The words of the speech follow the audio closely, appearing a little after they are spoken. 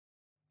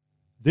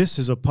This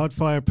is a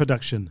Podfire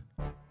production.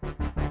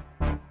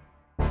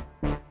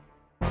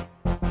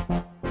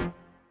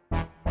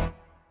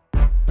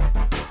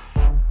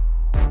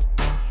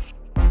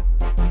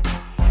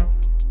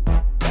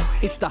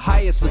 It's the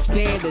highest of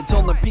standards,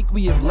 on the peak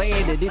we have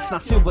landed. It's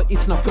not silver,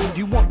 it's not gold,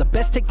 you want the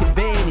best, take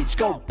advantage.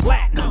 Go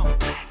platinum.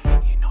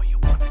 You know you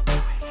wanna do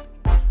it.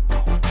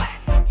 Go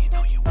platinum, you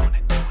know you wanna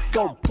do it.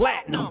 Go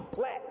platinum.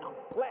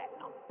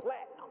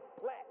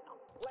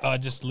 I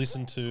just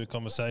listened to a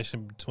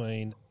conversation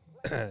between,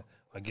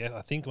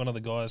 I think one of the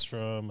guys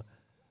from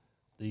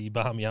the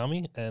Bahami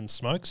Army and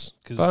Smokes.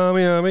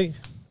 Bahami Army.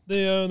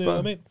 The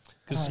Army.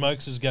 Because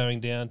Smokes is going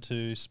down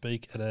to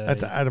speak at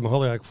That's Adam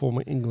Hollyoake,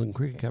 former England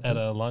cricket captain. At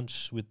a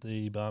lunch with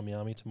the Bahami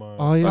Army tomorrow.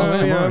 Oh, yeah.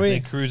 Bahami Army. They're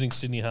cruising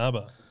Sydney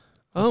Harbour.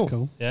 Oh,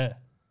 cool. Yeah.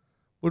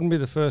 Wouldn't be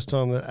the first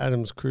time that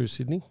Adam's cruised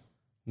Sydney.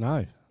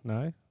 No.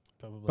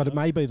 Probably But it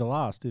may be the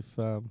last if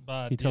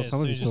he tells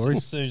some of his stories.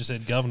 As soon as you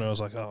said governor, I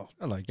was like, oh.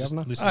 Hello,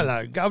 Governor.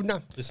 Hello,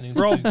 Governor. Listening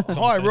Rob. to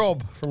Hi,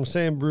 Rob from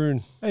Sam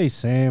Brune. Hey,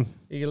 Sam.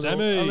 You get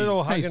Sammy. a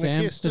little hug Hey, and a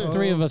Sam. kiss. There's too.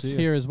 three of us dear.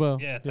 here as well.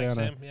 Yeah, thanks,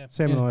 I know. Sam. Yeah.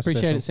 Sam Yeah, and I are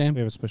appreciate special. it, Sam. We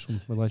have a special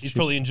relationship. He's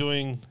probably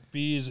enjoying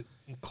beers at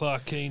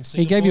Clark Quay in He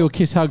Singapore. gave you a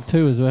kiss hug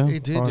too as well. He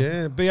did,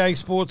 yeah. BA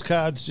Sports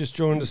Cards just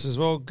joined us as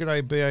well.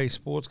 G'day, BA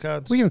Sports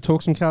Cards. We're going to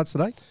talk some cards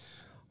today.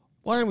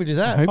 Why don't we do I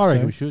that? hope I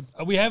reckon so. we should.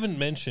 We haven't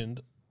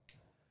mentioned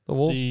The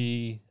wall.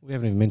 the We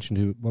haven't even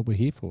mentioned what we're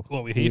here for.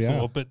 what we're Who here we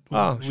for,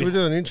 are. but Should we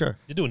do an intro?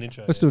 You do an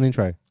intro. Let's do an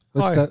intro.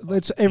 Hi.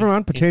 Let's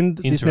everyone pretend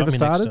this never Interrupt me next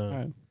started.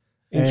 time.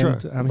 Intro.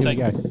 And, here we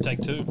go.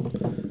 Take two.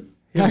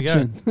 Here we go.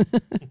 Action.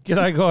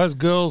 G'day, guys,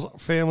 girls,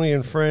 family,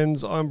 and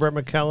friends. I'm Brett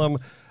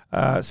McCallum,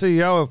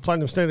 CEO of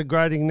Platinum Standard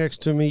Grading.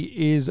 Next to me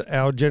is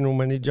our General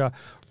Manager,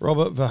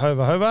 Robert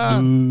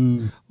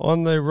Verhoeven.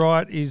 On the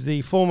right is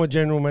the former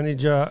General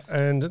Manager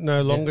and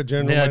no longer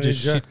General now Manager.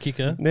 just shit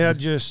kicker. Now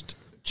just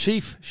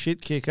Chief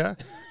Shit Kicker,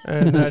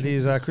 and that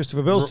is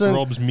Christopher Bilston.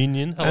 Rob's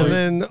minion. Hello. And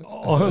then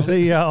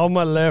on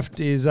my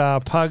left is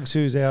Pugs,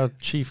 who's our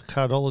Chief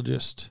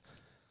Cardologist.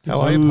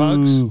 How are you,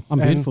 Pugs? I'm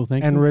beautiful,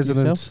 thank you. And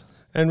resident Yourself?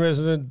 And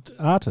resident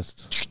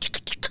artist.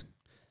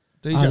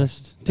 DJ.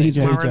 Artist. DJ.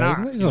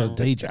 DJ. He's not a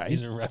DJ.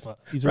 He's a rapper.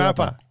 He's a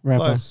Rapper.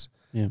 Rapper. Close.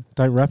 Yeah.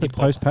 Don't rap it,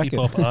 post pack it.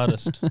 Hip-hop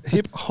artist.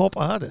 Hip hop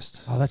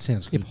artist. Oh, that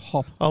sounds Hip good.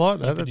 hop. I like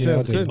that. That Yeah,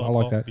 sounds I do. good. I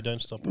like that. You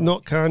don't stop.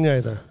 Not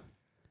Kanye, though.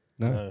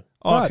 No.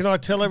 Oh, But- can I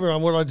tell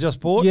everyone what I just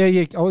bought?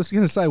 Yeah. I was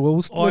going to say, well,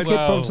 let's get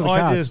on to the I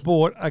cards. just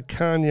bought a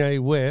Kanye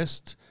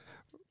West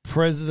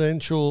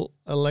presidential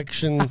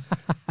election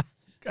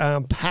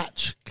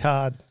patch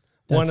card.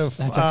 One of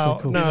That's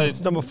actually cool. no, Is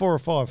it's it- number 4 or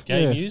 5.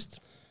 Game Yeah. used.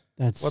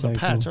 That's Well, so the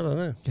patch, cool. I don't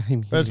know,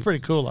 Game but it's used. pretty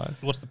cool though.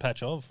 What's the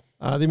patch of?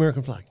 The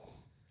American flag.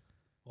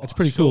 That's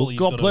pretty cool. Surely he's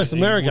God gotta- bless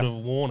America. He would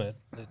have worn it.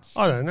 It's,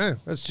 I don't know.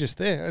 It's just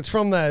there. It's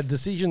from the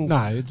decisions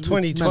No, it's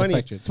 2020.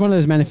 manufactured. It's one of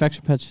those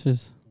manufactured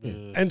patches.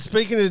 And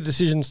speaking of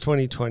decisions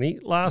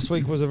 2020, last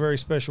week was a very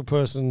special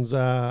person's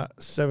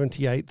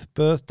 78th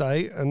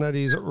birthday, and that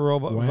is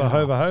Rob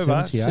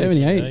Verhoeven. 78.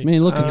 78.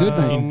 Man, looking good,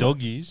 mate. in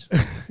doggies.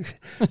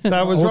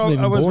 So it was, wasn't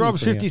even born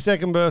Rob's in 78.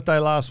 52nd birthday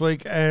last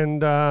week,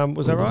 and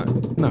was that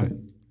right? No.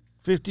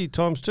 50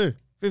 times 2.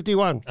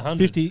 51.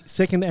 100.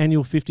 52nd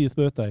annual 50th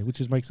birthday,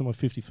 which makes it my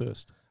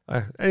 51st.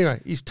 Anyway,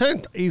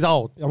 he's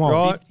old, I'm old.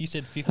 right? You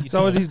said 50.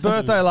 So it was his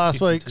birthday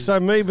last week. 52. So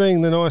me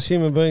being the nice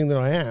human being that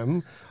I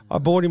am, I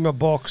bought him a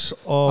box of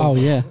Oh,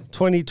 yeah.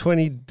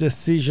 2020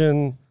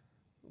 decision.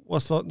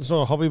 It's not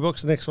a hobby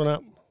box. The next one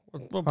up.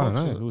 What I don't box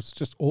know. was It was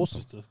just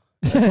awesome. Just a-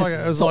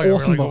 it was like a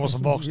awesome really box.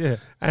 awesome box. Yeah.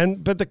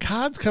 But the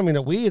cards come in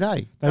a weird,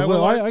 eh? They were were,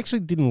 like, I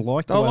actually didn't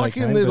like they the were way like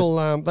they in came,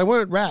 little. They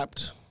weren't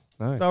wrapped.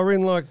 but They were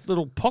in like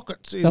little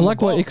pockets. In They're like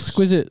the what box.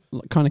 Exquisite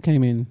kind of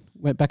came in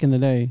went back in the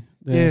day.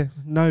 Yeah,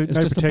 no It's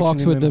no just a protection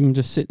box in with them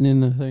just sitting in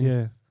the thing.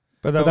 Yeah.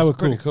 But that they was were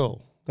pretty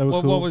cool. They were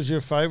What cool. was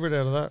your favourite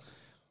out of that?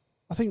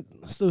 I think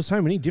there were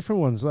so many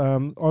different ones.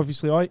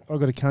 Obviously, I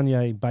got a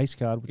Kanye base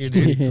card. Which You is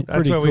did. pretty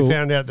That's where cool. we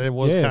found out there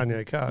was Yeah.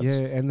 Kanye cards. Yeah,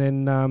 and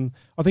then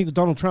I think the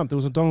Donald Trump. There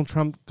was a Donald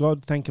Trump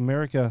God Thank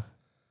America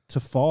to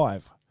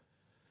 5.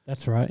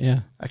 That's right,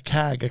 yeah. A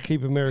CAG, a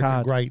Keep America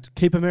Card. Great.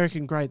 Keep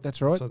American Great,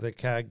 that's right. So they're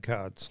CAG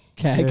cards.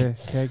 CAG. Yeah,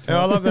 CAG Yeah, I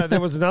card. love that.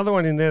 There was another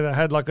one in there that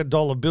had like a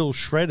dollar bill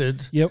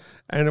shredded, Yep,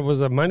 and it was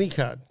a money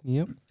card.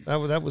 yep. That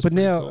was. But pretty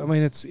now, cool. I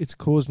mean, it's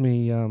caused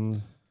me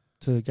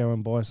to go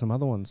and buy some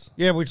other ones.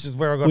 yeah, which is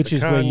where I got Which the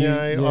is where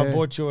Kanye. you- I yeah.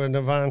 bought you an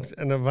Ivana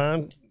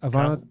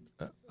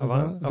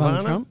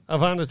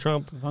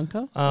Trump.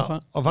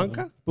 Ivanka?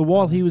 Ivanka. But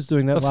while he was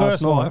doing that The last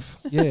first night, wife.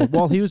 yeah,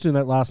 while he was doing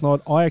that last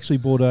night, I actually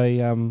bought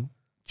a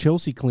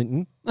Chelsea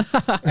Clinton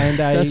and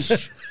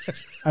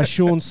a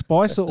Sean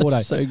Spicer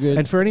auto. So good.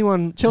 And for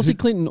anyone Chelsea who-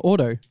 Clinton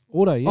auto.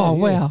 auto, yeah, Oh,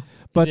 yeah. wow.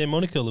 But- Is there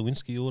Monica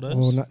Lewinsky orders?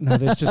 Oh, no,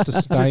 there's just a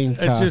stain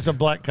It's card. just a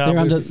black card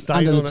They're with under, a stain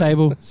under on the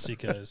table.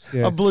 Sickos.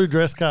 yeah. A blue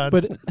dress card.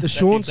 But the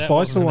Sean That Spicer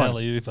wasn't an one,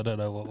 alley-oop, I don't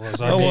know what was.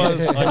 Oh,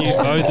 I knew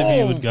both of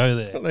you would go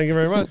there. Thank you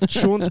very much.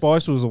 Sean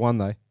Spicer was the one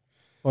though.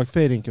 Like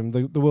fair income,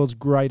 the world's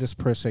greatest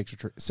press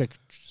secretary.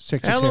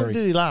 How long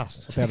did he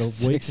last? About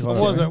a week. It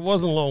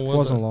wasn't long,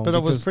 was it? long, but it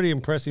was because pretty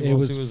impressive. It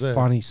whilst he was there.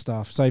 funny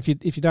stuff. So if you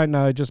don't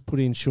know, just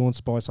put in Sean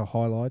Spicer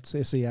highlights,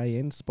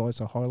 SEAN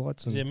Spicer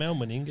highlights. Is And there Mal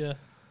Meninga?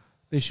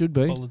 there should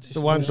be. Politician?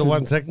 The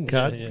 1 second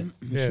card. Yeah.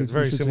 Yeah, should- it's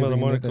very we should see similar if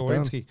to we can Monica get that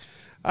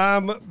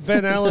Lewinsky.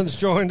 Ben Allen's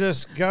joined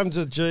us. Guns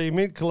at G,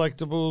 Mint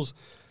Collectibles,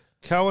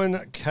 Cohen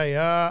KR,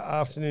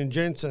 afternoon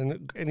gents,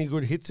 and any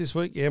good hits this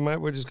week? Yeah, mate,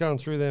 we're just going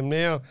through them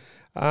now.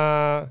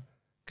 Card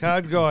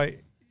guy,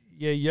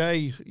 yeah,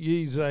 yay,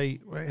 he's a,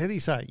 how do you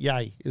say it?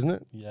 Yay, isn't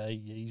it?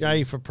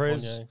 Yay for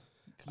Prez. Kanye.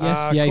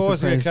 Yes, yay for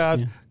Corsair Prez,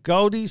 Cards. yeah.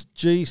 Goldie's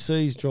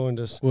GC's joined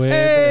us.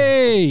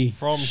 Hey,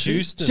 From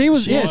Houston. she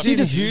was. She Yeah, was she in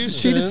just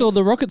Houston. saw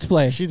the Rockets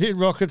play. She did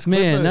Rockets Man,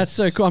 Clippers, that's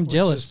so cool. I'm which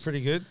jealous. is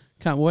pretty good.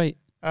 Can't wait.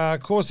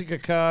 Corsica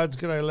Cards,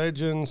 G'day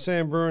Legend,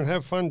 Sam Bruin.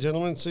 Have fun,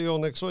 gentlemen. See you all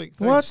next week.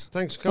 Thanks. What?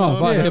 Thanks for coming Oh,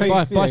 on. bye,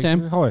 Sam. bye,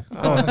 Sam. Hi.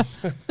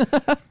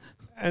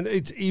 And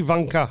it's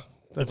Ivanka.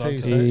 That's how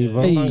you say it.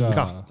 Ivanka.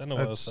 Ivanka. Don't know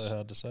why it was so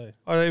hard to say.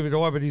 I don't even know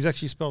why, but he's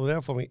actually spelled it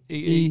out for me.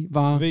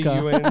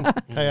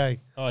 E-E-V-U-N-K-A.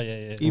 Oh,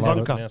 yeah.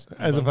 Ivanka,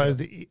 as opposed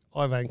to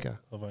Ivanka.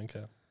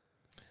 Ivanka.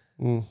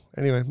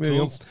 Anyway, moving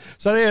Cool. on.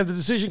 So, yeah, the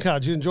decision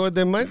cards. You enjoyed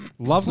them, mate?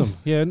 Love them.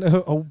 Yeah, and,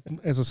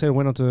 as I said, I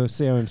went on to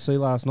COMC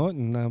last night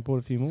and bought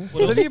a few more.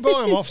 So, do you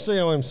buy them off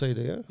COMC,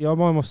 do you? Yeah, I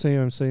buy them off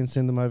COMC and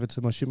send them over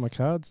to ship my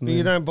cards. And But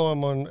you then don't buy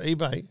them on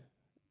eBay?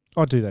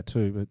 I do that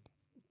too, but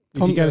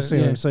if you go to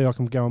COMC, I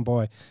can go and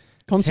buy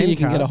Comsi, 10 you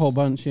can get a cards. whole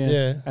bunch.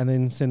 Yeah. and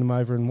then send them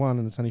over in one,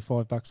 and it's only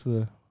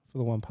 $5 for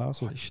the one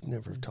parcel. Oh, you should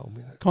never have told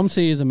me that.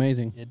 Comsi is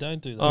amazing. Yeah,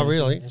 don't do that. Oh,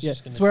 really? Yeah,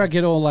 just gonna it's where I take-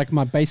 get all like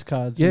my base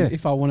cards. Yeah.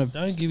 If I want to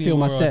Don't give you fill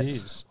more my sets.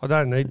 ideas. I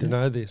don't need to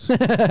know this.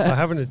 I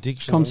have an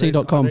addiction.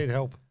 Comc.com. I need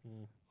help.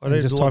 I And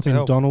need just lots type of in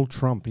help. Donald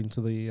Trump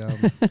into the.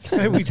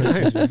 No, we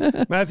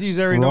don't. Matthews,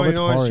 Area Robert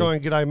 99 is Horry.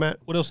 trying. G'day, Matt.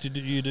 What else did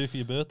you do for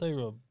your birthday,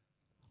 Rob?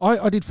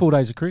 I did 4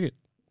 days of cricket.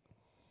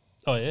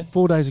 Oh, yeah?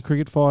 4 days of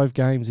cricket, 5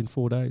 games in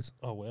 4 days.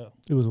 Oh, wow.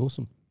 It was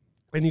awesome.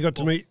 And you got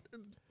to meet.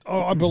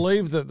 Oh, I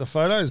believe that the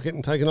photo is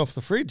getting taken off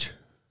the fridge.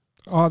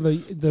 Oh,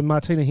 the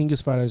Martina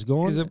Hingis photo's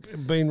gone. Is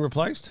it being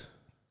replaced?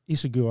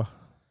 Isagua.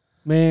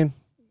 Man.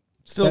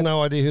 Still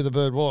no idea who the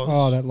bird was.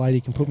 Oh, that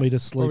lady can put me to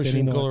sleep Probably any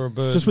shouldn't call night. her a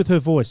bird. Just with her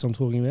voice, I'm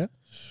talking about.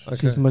 Okay.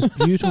 She's the most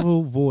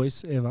beautiful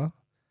voice ever.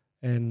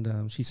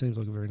 And she seems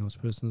like a very nice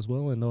person as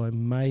well. And I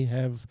may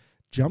have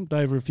jumped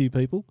over a few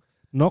people,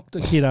 knocked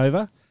a kid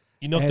over.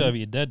 You knocked And- over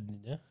your dad,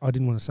 didn't you? I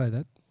didn't want to say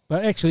that.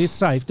 But actually, it's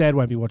safe. Dad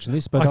won't be watching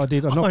this, but I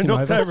did. I knocked him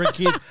knocked over. over a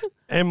kid.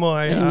 And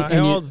my And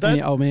how old's your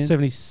that? old man.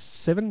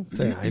 77?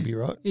 Say maybe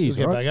right. He's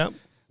We'll get right. back up.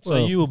 So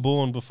Well- you were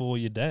born before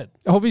your dad.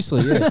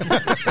 Obviously, yeah.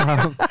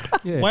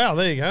 Yeah. Wow,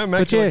 there you go. But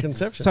Immaculate yeah,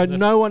 conception. so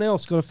no one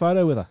else got a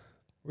photo with her.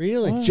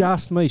 really?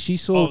 Just me. She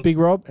saw Oh. Big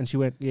Rob and she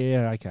went,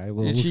 yeah, okay.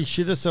 Well, Did she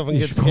shit herself and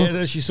You get sure? scared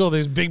as she saw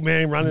this big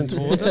man running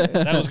towards her?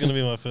 That was going to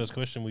be my first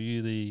question. Were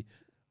you the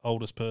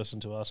oldest person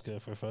to ask her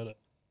for a photo?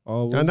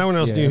 No one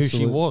else knew who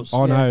she was.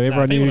 Oh, no,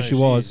 everyone No, knew who people she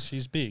know was.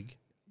 She's big.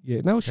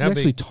 Yeah, no, she's How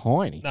actually big?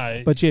 tiny.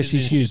 No, But yeah, as in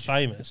she's huge. She's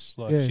famous.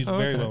 Like Yeah. she's Oh,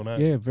 very okay. well known.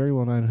 Yeah, very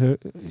well known.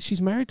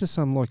 She's married to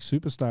some like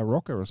superstar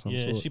rocker or some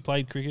Yeah, sort. she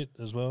played cricket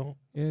as well.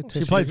 Yeah, She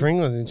Test played for cricket.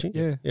 England, didn't she?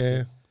 Yeah.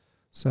 Yeah.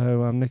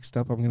 So next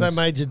up, I'm So going that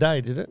made your day,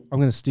 did it?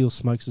 to steal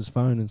Smokes'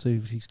 phone and see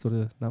if he's got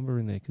a number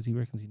in there because he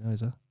reckons he knows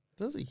her.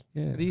 Does he?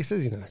 Yeah, He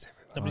says he knows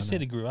everything. No, but he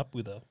said he grew up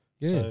with her.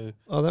 Yeah. So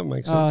Oh, that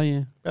makes sense. Oh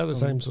yeah. About the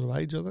same sort of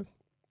age, are they?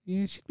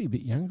 yeah, she'd be a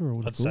bit younger. I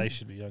would I'd have say thought.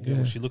 she'd be younger. Yeah.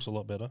 Well, she looks a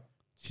lot better.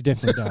 She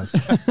definitely does.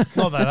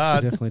 Not that She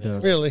hard. definitely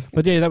does. Really?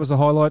 But yeah, that was the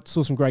highlight.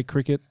 Saw some great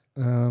cricket.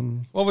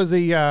 What was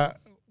the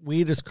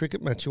weirdest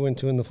cricket match you went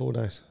to in the 4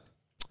 days?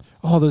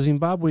 Oh, the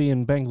Zimbabwe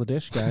and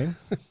Bangladesh game.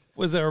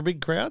 Was there a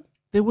big crowd?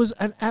 There was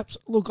an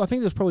look. I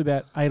think there was probably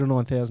about 8,000 or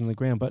 9,000 on the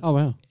ground. But Oh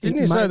wow. Didn't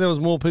you say there was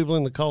more people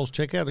in the Coles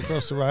checkout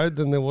across the road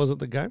than there was at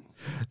the game?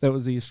 that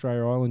was the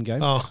Australia Island game?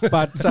 Oh,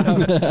 But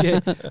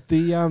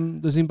yeah,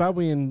 the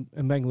Zimbabwe and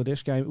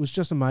Bangladesh game, it was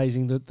just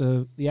amazing that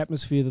the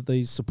atmosphere that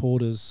these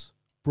supporters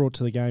brought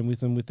to the game with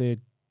them, with their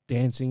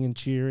dancing and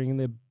cheering and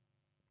their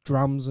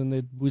drums and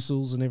their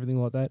whistles and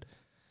everything like that.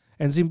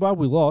 And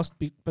Zimbabwe lost,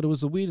 but it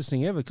was the weirdest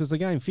thing ever because the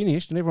game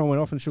finished and everyone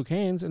went off and shook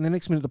hands, and the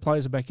next minute the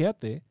players are back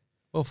out there.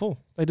 well, full.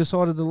 They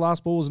decided the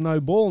last ball was no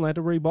ball and they had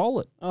to re-bowl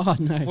it. Oh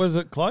no. Was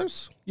it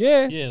close?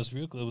 Yeah, Yeah, it was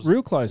real. It was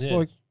real close. yeah.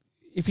 Like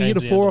if you Came hit to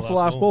a the 4 end off of the the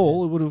last last ball,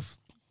 ball, it would have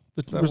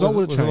the So result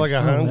would have was changed. it like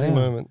a Hansy wow.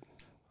 moment?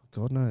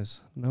 God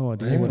knows, no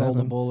idea. Yeah. what Would hold the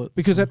happened. ball.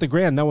 Because at the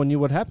ground, no one knew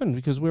what happened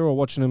because we were all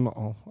watching him.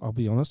 Oh, I'll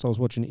be honest, I was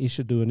watching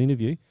Isha do an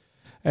interview,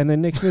 and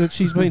then next minute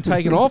she's been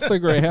taken off the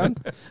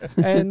ground,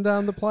 and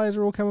the players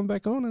are all coming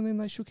back on, and then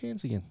they shook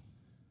hands again.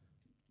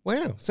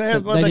 Wow. So So how,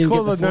 they they didn't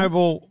call get the the no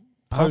ball? ball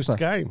post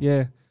game?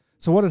 Yeah.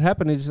 So what had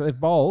happened is they've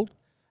bowled,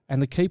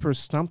 and the keeper has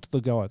stumped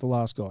the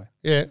last guy.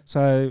 Yeah.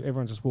 So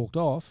everyone just walked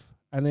off,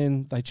 and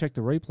then they checked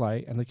the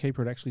replay, and the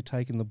keeper had actually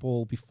taken the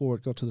ball before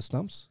it got to the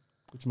stumps,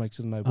 which makes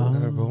it a no ball.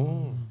 No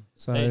ball.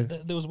 So Hey,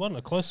 there was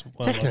a close one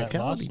like that last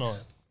Technicalities. night.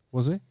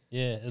 was it?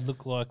 Yeah, it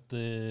looked like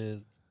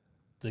the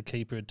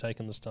keeper had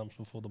taken the stumps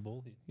before the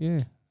ball hit.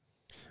 Yeah.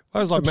 I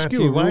was like Obscure Matthew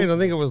rule. Wade. I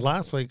think it was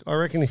last week. I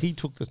reckon he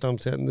took the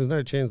stumps out, and there's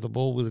no chance the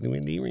ball was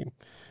anywhere near him.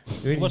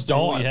 He What's the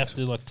rule? You dived. have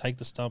to like take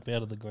the stump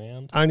out of the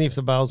ground. Only if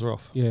the bails are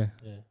off. Yeah.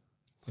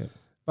 Yeah.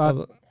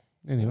 But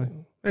anyway,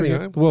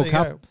 Anyway, the World there you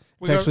Cup. go.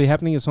 It's actually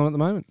happening. It's on at the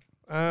moment.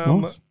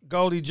 Nice.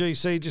 Goldie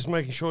GC, just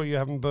making sure you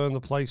haven't burned the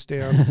place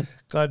down.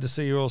 Glad to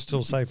see you're all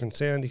still safe and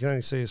sound. You can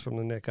only see us from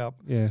the neck up.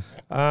 Yeah.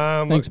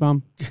 Thanks,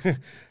 Mum.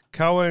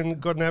 Cohen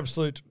got an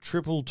absolute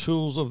triple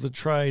tools of the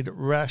trade.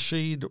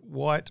 Rashid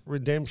White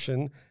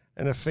redemption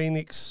and a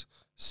Phoenix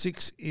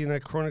 6 in a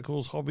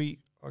Chronicles hobby.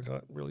 I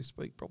can't really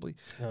speak properly.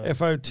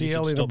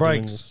 FOTL in the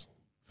breaks.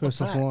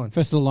 First off the line.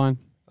 First of the line.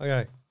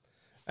 Okay.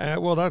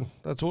 Well done.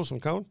 That's awesome,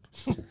 Cohen.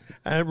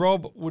 And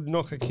Rob would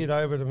knock a kid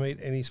over to meet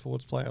any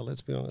sports player,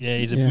 let's be honest. Yeah,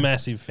 he's a Yeah.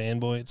 massive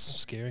fanboy. It's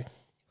scary.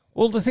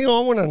 Well, the thing I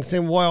want to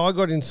understand why I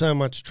got in so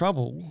much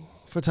trouble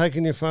for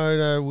taking your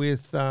photo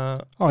with Oh,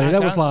 yeah,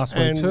 that was last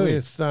week and too.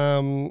 with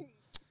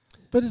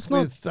But it's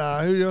not with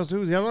who else? Who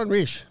was the other one?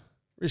 Rish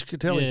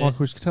Catelli. Yeah.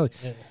 Michael Riscatelli.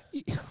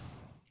 Yeah.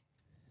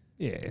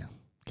 Yeah.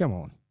 Come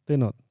on. They're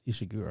not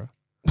Ishiguro.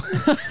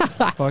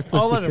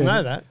 I'll let him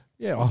know that.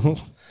 Yeah, I'm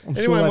sure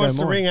Anyone they wants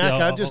don't to ring mind.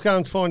 Yeah, Akka, just go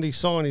and find his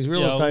sign, his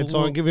real Yeah, estate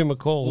sign, we'll- give him a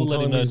call. We'll and let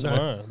tell him know he's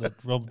tomorrow that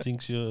Rob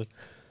thinks you're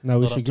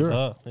No not up to Ishiguro.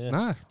 par. Yeah.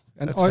 No.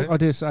 And That's fair. I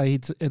dare say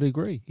he'd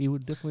agree. He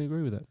would definitely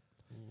agree with that.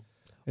 What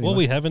Anyway.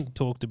 we haven't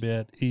talked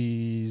about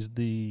is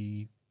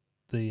the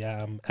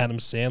Adam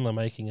Sandler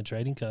making a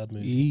trading card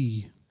movie.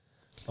 Eee.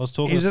 I was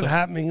talking. Is to it some-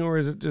 happening or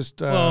is it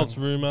just... well, it's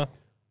rumor.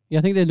 Yeah,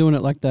 I think they're doing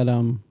it like that.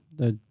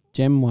 The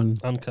gem one,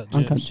 Uncut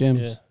Gems.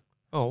 Yeah.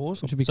 oh,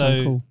 awesome. which would be So- kind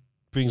of cool.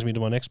 Brings me to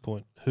my next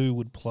point. Who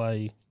would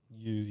play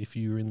you if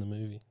you were in the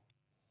movie?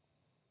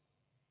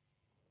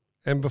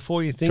 And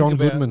before you think John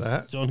about Goodman.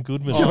 that, John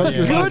Goodman. John I like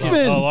it.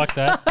 Goodman. I like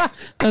that.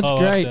 That's I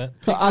like great. that.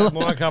 pick I that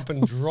lo- mic up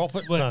and drop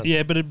it, Well, son.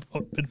 yeah, but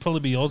it'd probably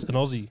be an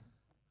Aussie.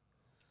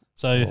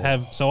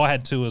 So I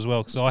had two as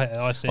well because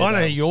I said I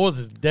know yours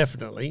is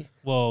definitely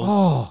well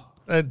Oh,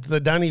 the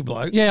Dunny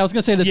bloke. Yeah, I was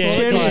going to say the yeah,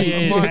 toilet guy.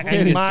 yeah,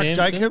 Angus Mark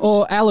Sampson. Jacobs.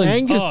 Or Alan.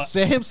 Angus Oh,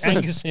 Sampson.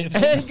 Angus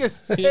Sampson. Angus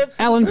Sampson.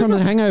 Alan from The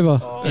Hangover.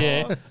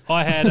 Yeah,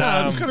 I had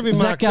No, it's got to be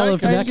Mark Zach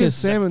Jacobs. Galifianakis. Angus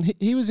Salmon.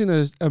 He was in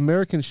an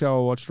American show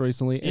I watched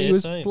recently. And Yeah, he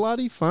was same.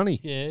 bloody funny.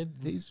 Yeah,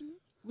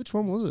 Which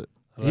one was it?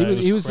 I don't know,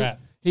 it was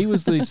crap. He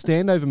was the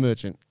standover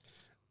merchant.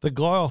 The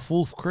guy off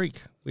Wolf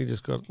Creek. We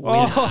just got...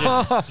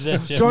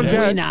 Jeff John Jarrett?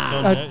 Jarrett.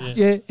 John Uh, Jarrett,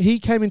 yeah, he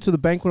came into the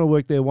bank when I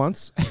worked there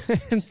once,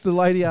 and the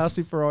lady asked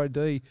him for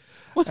ID.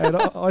 And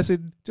I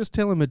said, just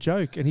tell him a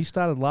joke. And he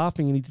started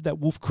laughing, and he did that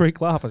Wolf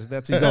Creek laugh. I said,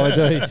 that's his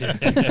ID.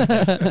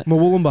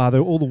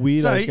 Moolumbar, all the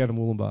weirdos So, go to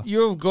Moolumbar.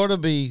 You've got to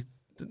be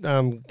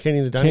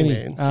Kenny the Dunny Kenny.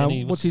 Man.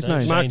 Kenny, What's his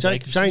name? Mark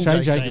Shane Shane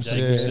Shane Jacobson.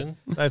 Jacobson.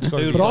 Yeah, that's got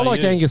to Who be. But I play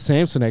like you? Angus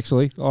Sampson,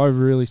 actually. I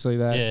really see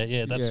that.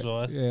 Yeah, that's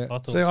right. Yeah. I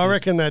thought See, I so.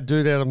 reckon that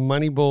dude out of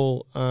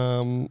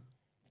Moneyball.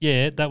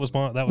 Yeah, that was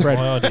my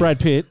idea. Brad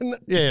Pitt. Yeah,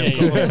 Yeah, of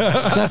course.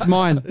 yeah. That's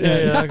mine.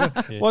 Yeah.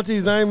 Yeah. What's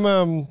his name?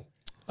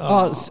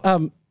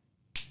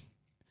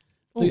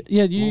 You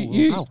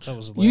That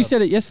was you loud.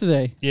 said it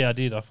yesterday. Yeah, I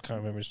did. I can't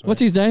remember his name.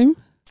 What's his name?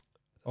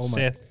 Oh, mate.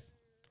 Seth.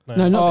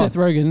 No, not Oh. Seth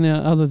Rogen. The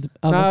other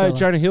No, fella.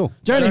 Jonah Hill.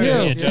 Jonah Jonah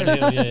Hill. Yeah, Jonah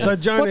Hill. Yeah. So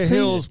Jonah What's he-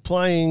 Hill's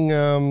playing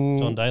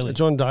John Daly.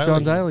 John Daly.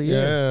 John Daly, yeah.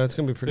 Yeah, it's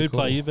going to be pretty Who'd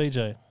cool. play you,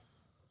 BJ?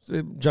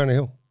 Jonah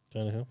Hill.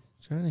 Jonah Hill.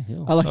 Jonah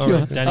Hill. I like Oh, you.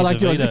 right. Danny I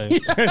like you.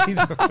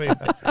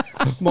 DeVito.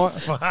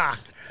 Fuck.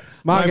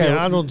 Margot, Maybe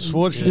Arnold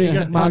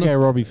Schwarzenegger. Margot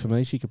Robbie for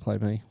me. She could play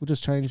me. We'll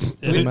just change.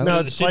 doesn't matter. No,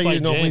 it's She play you,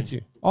 played not Jan. with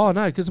you. Oh,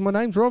 no, because my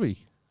name's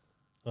Robbie.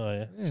 Oh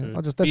yeah, Yeah, true.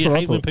 I just- But that's you what I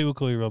hate when thought. people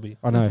call you Robbie.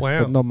 I know,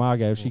 Wow. but not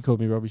Margot. If she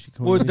called me Robbie, she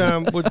called Would me.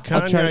 would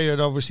Kanye would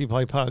obviously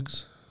play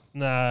Pugs?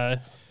 No,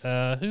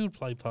 who would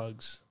play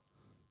Pugs?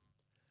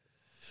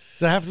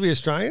 Does it have to be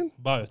Australian?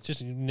 Both.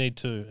 Just you need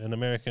two, an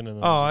American and.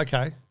 Oh,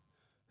 okay.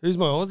 Who's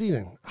my Aussie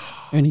then?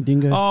 Ernie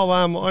Dingo. Oh,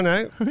 I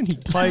know.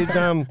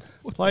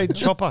 Played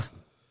Chopper.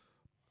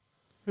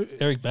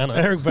 Eric Banner.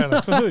 Eric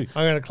Banner. For who? I'm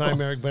going to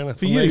claim Eric Banner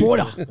for you. me.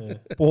 Boyder.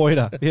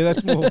 Boyder. Yeah,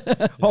 that's more.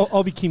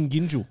 I'll be Kim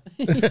Ginjal.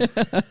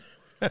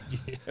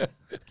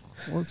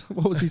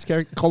 What was his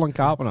character? Colin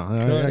Carpenter.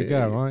 There you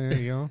go. Right, there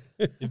you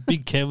go. If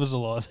Big Kev was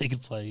alive, he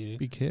could play you.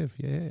 Big Kev,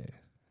 yeah.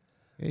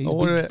 He's Oh,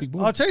 what big, about- big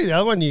boy. I'll tell you the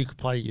other one you could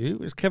play you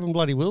is Kevin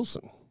Bloody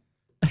Wilson.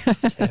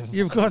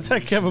 You've got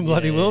that Kevin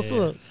Bloody Yeah.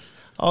 Wilson.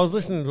 I was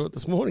listening to it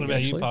this morning. What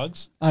about you, actually.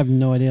 Pugs? I have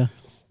no idea.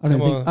 I don't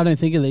Come think. on. I don't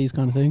think of these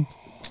kind of things.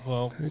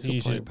 Well, could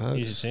here's play your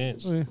Pugs?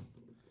 chance. Yeah.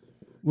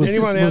 Will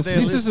Anyone Smith- out there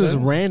This is as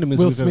listening? random as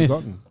Will we've Smith. ever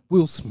gotten.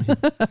 Will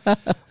Smith.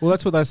 Well,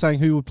 that's what they're saying.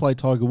 Who would play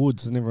Tiger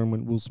Woods? And everyone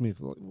went Will Smith.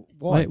 Like,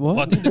 why? Wait, what?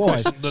 Well, I think the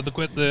Why? question,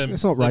 the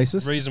It's not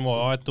racist. reason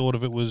why I thought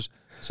of it was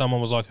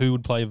someone was like, who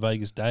would play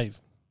Vegas Dave?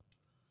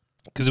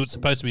 Because it was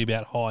supposed to be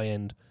about high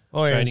end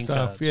Oh, yeah, and trading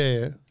stuff. cards.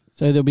 Yeah.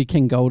 So there'll be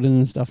King Golden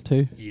and stuff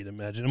too. You'd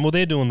imagine. And well,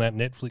 they're doing that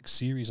Netflix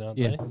series, aren't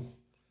Yeah.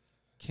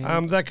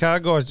 they? That car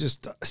guy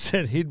just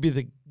said he'd be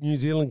the New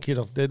Zealand kid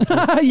off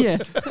Deadpool. yeah.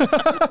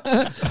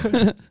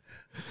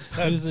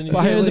 Who's the new-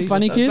 The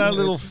funny kid. That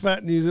little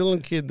fat New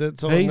Zealand kid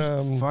that's on. He's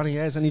funny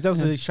as, and he does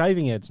the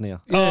shaving ads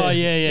now. Oh,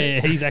 yeah.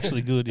 He's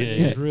actually good. Yeah,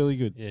 He's really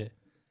good. yeah.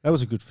 That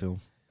was a good film.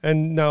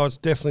 And no, it's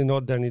definitely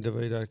not Danny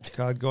DeVito,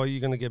 card guy.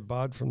 You're going to get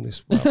barred from this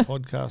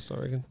podcast,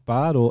 I reckon.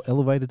 Barred or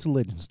elevated to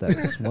legend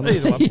status. One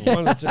of the Either two.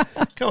 one of the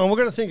two. Come on, we're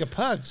going to think of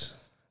Pugs.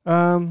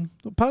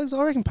 Pugs.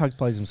 I reckon Pugs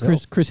plays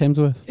himself. Chris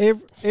Hemsworth.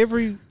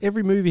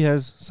 Every movie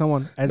has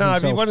someone as No, it'd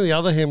himself. be one of the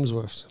other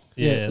Hemsworths.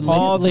 Yeah.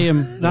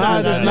 Liam.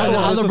 No, there's no, no, the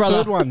one. other There's brother.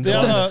 third one.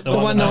 The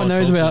one no one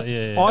knows talks about.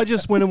 Yeah. I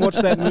just went and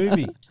watched that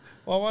movie.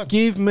 What?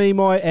 Give me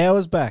my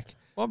hours back.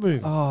 What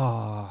movie?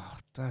 Oh,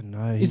 don't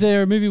know. Is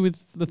there a movie with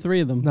the three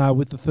of them? No,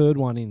 with the third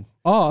one in.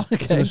 Oh, okay.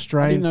 It's an I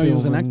Australian didn't know he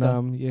was an film, actor.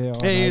 and, yeah,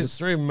 I He know. is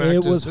 3 It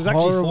actors. was There's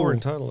actually 4 horrible. in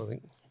total, I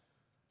think.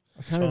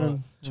 I can't even trying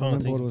to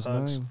remember think what of was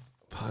Pugs. name.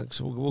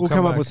 Pugs. We'll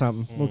come up with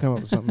something. We'll come up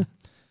with something.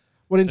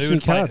 What interesting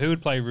cards. Who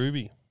would play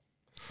Ruby?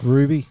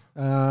 Ruby.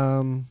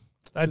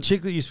 That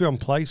chick that used to be on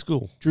Play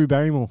School. Drew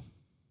Barrymore.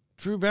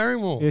 Drew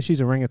Barrymore. Yeah,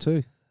 she's a ringer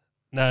too.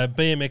 No,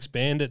 BMX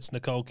Bandits,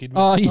 Nicole Kidman.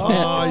 Oh, yeah.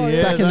 Oh,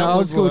 yeah. Back in the that old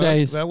would school work.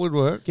 days. That would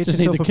work. Get Just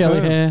need yourself the a curly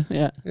perm. hair.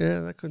 Yeah. Yeah,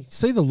 that could.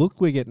 See the look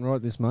we're getting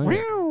right this moment.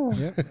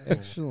 Yep,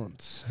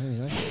 excellent.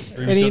 Anyway, Ruby's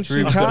any got- interesting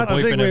Ruby's got a cards? I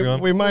think boyfriend,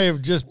 everyone. we may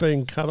have just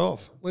been cut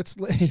off. Let's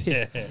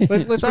Yeah. let's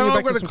bring it So back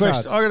I've got to a some question.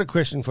 cards. I got a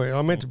question for you.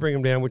 I meant to bring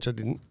them down, which I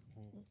didn't.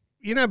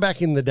 You know,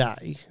 back in the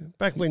day,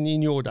 back when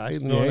in your day,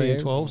 the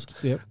 1912s,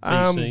 Yep.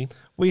 BC.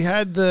 we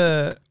had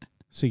the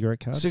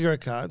Cigarette cards.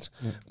 cigarette cards,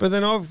 Yeah. but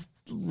then I've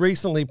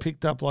recently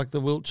picked up like the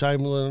Wilt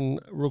Chamberlain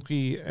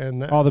rookie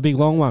and that, Oh, the big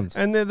long ones.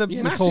 and they're the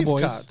Yeah, the tall massive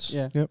boys. cards.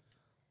 Yeah.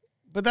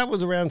 But that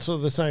was around sort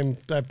of the same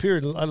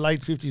period,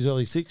 late 50s,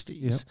 early 60s.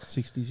 Yep.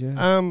 60s.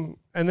 Yeah.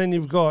 And then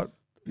you've got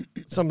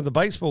some of the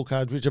baseball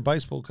cards, which are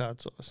baseball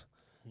card size.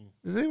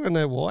 Does anyone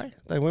know why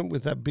they went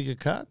with that bigger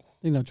card?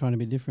 I think they're trying to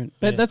be different.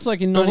 But Yeah. that's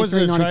like in But was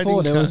 93, it a 94,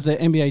 trading there was card?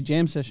 the NBA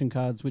Jam Session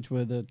cards, which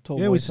were the tall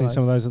Yeah, boy we've seen size.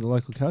 some of those at the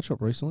local card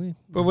shop recently.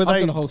 But were I've they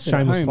got a whole set at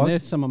Shameless home. plug. They're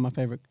some of my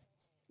favourite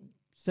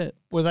set.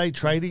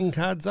 trading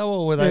cards though,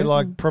 or were they Yeah.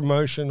 like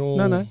promotional?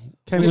 No.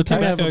 Came Well, in the a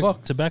pack. out of a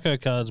box. tobacco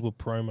cards were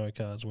promo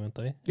cards, weren't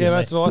they? Yeah,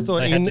 that's what I thought.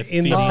 They had to fit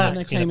in the in, pack. they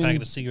in came a in-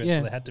 packet of cigarettes, yeah.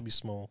 so they had to be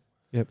small.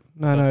 Yep.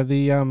 No.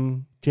 The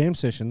jam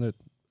session that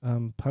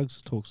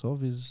Pugs talks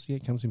of is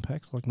it comes in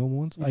packs like normal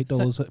ones.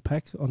 $8 a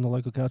pack on the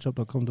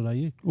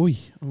localcardshop.com.au. Oy,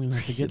 I'm going to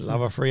have to get Love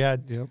some. a free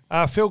ad.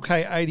 Yep. Phil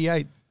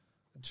K88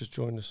 just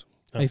joined us.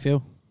 Hey,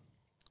 Phil.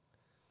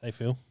 Hey,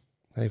 Phil,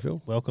 Hey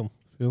Phil. welcome.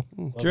 Do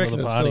Welcome you reckon to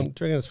the it's party. Phil? Do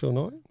you reckon it's Phil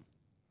Knight?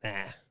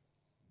 Nah.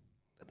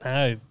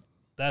 No,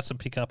 that's a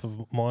pickup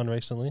of mine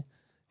recently.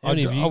 How I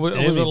many d- have you, I was-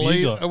 how it was many a have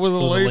you lead- got? it was a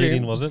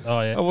lead-in. Was it? Oh,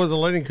 I yeah. wasn't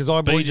leading because I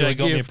bought you a BJ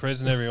got me a gift.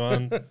 present,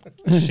 everyone.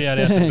 Shout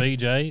out to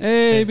BJ.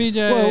 Hey, BJ.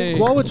 Well,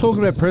 while we're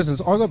talking about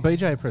presents, I got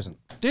BJ a present.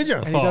 Did you?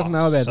 And he doesn't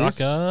know about suck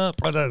this. up.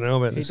 I don't know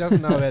about He this.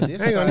 doesn't know about this.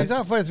 Hang on, so- he's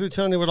halfway through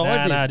telling you what I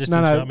Nah, did. nah, just No,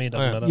 no. interrupt me. It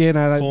doesn't matter. Yeah,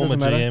 no, that Former doesn't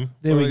matter. GM.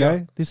 There we we go.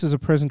 go. This is a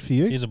present for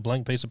you. Here's a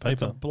blank piece of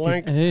It's a paper.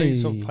 blank Hey.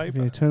 piece of If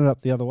paper. you turn it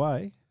up the other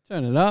way,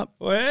 Turn it up.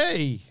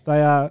 Hey,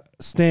 they are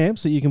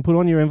stamps that you can put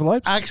on your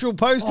envelopes. actual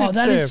postage Oh,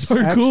 that is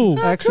stamps. so cool.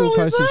 Actual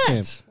cool is postage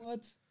that? stamps. What?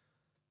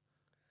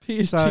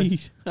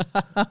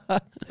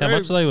 So- How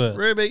much are they worth?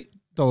 Ruby.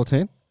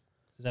 $1.10. Is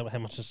that how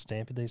much a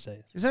stamp these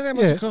days? Is that how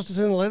much Yeah. it costs to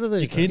send a letter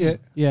these You days? kidding?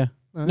 Yeah.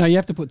 Yeah. No, you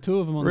have to put two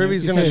of them on there.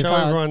 Ruby's If you going to send a show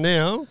card, everyone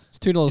now. It's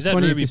 $2.20 Is that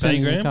if Ruby you're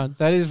sending a Paygram? card.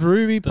 That is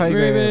Ruby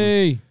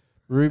Paygram.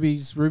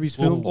 Ruby. Ruby's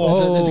film.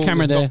 there's a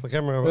camera just knock there. The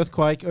camera over.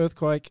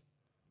 Earthquake.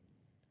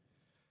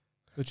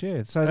 But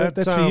yeah, so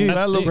that's for you. That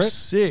That's looks Brett.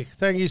 sick.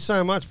 Thank you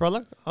so much,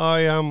 brother.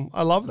 I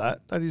love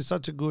that. That is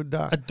such a good.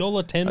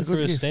 $1.10 A for good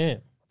a gift.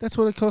 stamp. That's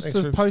what it costs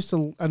Thanks to for- post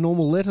a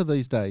normal letter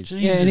these days.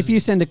 Yeah, and if you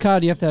send a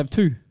card, you have to have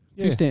two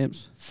Yeah.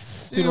 stamps.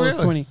 Yeah, $2.20.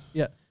 really?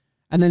 Yeah.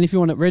 And then if you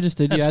want it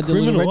registered, you That's add the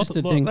little criminal.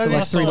 registered What- thing that for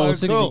like is so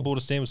 $3.60. cool. Bought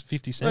a stamp was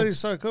 50 That is cents.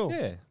 so cool.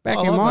 Yeah, Back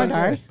I in love my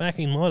that. day. Back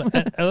in my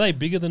day. Are they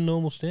bigger than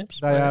normal stamps?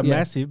 they are Yeah.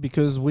 massive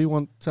because we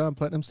want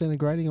platinum standard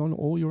grading on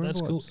all your That's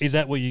cool. envelopes. Is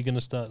that what you're going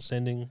to start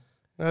sending?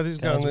 No, this is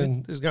Cards going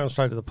in. This is going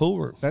straight to the pool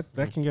room.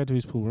 That can go to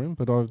his pool room,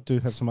 but I do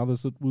have some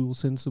others that we will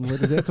send some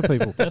letters out to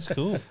people. That's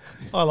cool.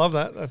 I love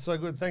that. That's so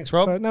good. Thanks,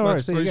 Rob. So, no Much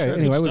worries. There you go. appreciated.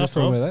 Anyway, Good we're just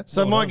stuff, talking Rob. about that.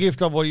 So Well my done.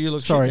 gift of what you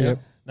look Sorry, shit yeah. now.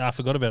 Nah, I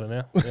forgot about it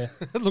now. Yeah.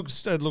 It looks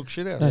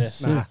shit out.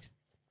 That's Nah.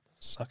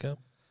 Suck up.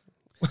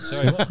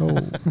 Sorry,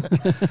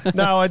 what?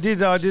 No, I did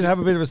have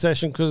a bit of a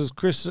session because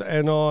Chris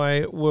and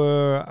I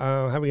were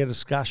having a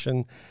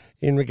discussion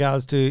in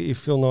regards to if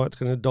Phil Knight's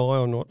going to die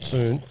or not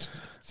soon.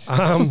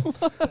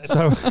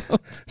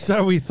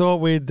 So we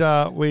thought we'd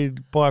buy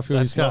a few of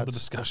his That's not the cards,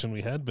 discussion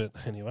we had, but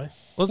anyway.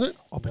 wasn't it?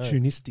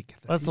 Opportunistic.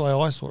 That's the way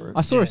I saw it.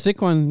 I saw Yeah. a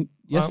sick one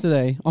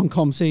yesterday on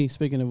ComC,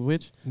 speaking of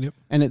which. Yep.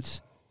 And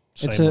it's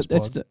Shameless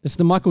plug.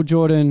 the Michael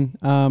Jordan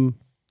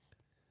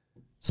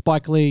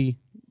Spike Lee,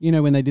 you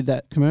know when they did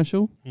that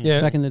commercial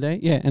Yeah, back in the day?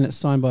 Yeah, and it's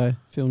signed by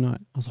Phil Knight.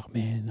 I was like,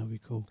 man, that would be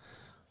cool.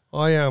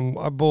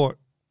 I bought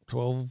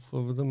 12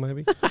 of them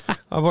maybe.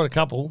 I bought a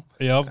couple.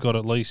 Yeah, I've got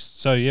at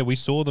least. So, yeah, we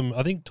saw them.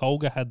 I think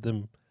Tolga had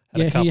them.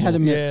 Yeah, a couple he had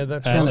them. Yeah,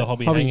 that's at right. the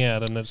hobby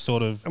hangout, and it's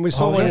sort of. And we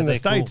saw oh, one yeah, in the they're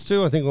States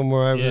too, I think, when we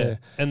were over Yeah, there.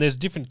 and there's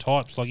different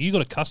types. Like you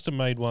got a custom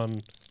made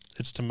one.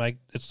 It's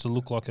to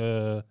look like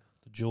the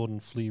Jordan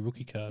Flea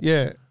rookie card.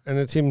 Yeah, and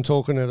it's him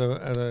talking at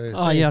a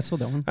Oh, thing. yeah, I saw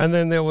that one. And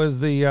then there was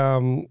the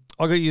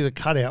I got you the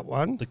cutout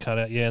one. The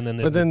cutout, yeah, and then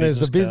there's But then there's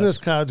the business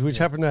cards. cards, which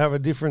happen to have a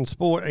different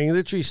sport, and he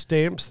literally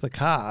stamps the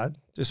card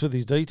just with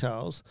his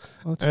details,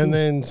 Oh, that's and cool.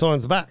 then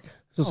signs the back.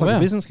 So it's Oh, like wow.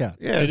 a business card.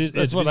 Yeah, It's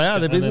that's what they are.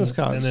 They're and then- business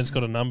cards. And then it's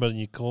got a number, and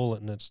you call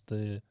it, and it's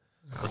the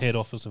head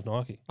office of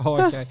Nike.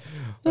 Oh, okay.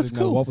 That's I didn't know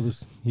cool. what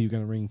was you were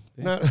going to ring?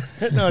 no,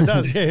 no, it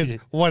does. Yeah, it's Yeah.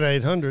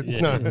 1-800.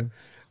 Yeah. No.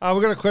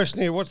 We've got a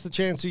question here. What's the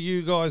chance of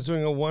you guys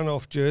doing a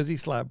one-off jersey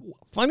slab?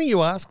 Funny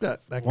you ask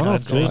that. One-off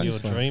It's been jersey your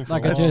slab. dream for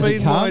Like a a while. It's jersey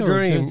been my card or a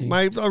dream. jersey?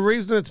 Mate, the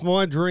reason it's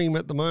my dream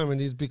at the moment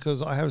is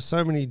because I have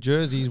so many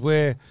jerseys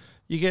where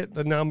you get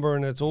the number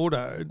and it's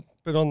autoed,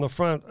 but on the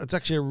front, it's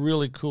actually a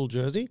really cool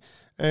jersey.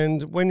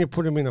 And when you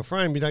put them in a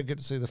frame, you don't get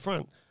to see the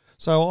front.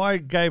 So I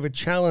gave a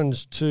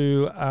challenge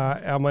to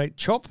our mate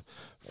Chop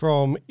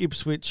from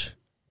Ipswich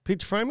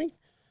Pitch Framing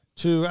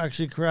to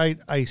actually create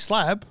a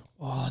slab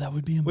Oh, that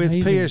would be with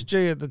amazing.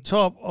 PSG at the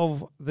top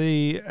of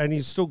the, and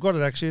he's still got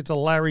it actually. It's a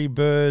Larry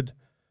Bird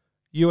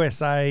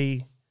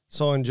USA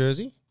signed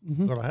jersey.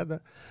 God, I had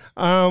that.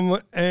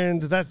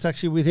 And that's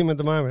actually with him at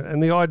the moment.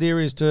 And the idea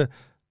is to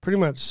pretty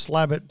much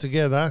slab it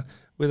together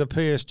with a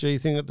PSG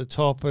thing at the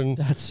top and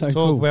That's so talk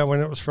cool. about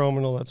when it was from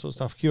and all that sort of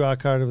stuff. QR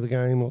code of the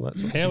game, all that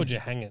sort of How would you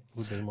hang it?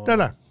 Would be my Don't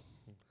know.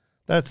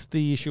 That's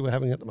the issue we're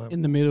having at the moment.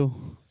 In the middle,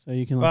 so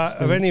you can. Like,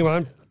 But of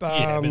anyone,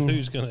 Yeah, but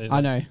who's going to?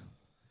 I know.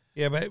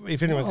 yeah, but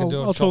if anyone can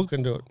do it, I'll Chop talk-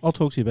 can do it. I'll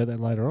talk to you about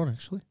that later on,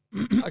 actually.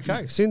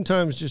 Okay,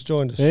 Sintome's just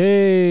joined us.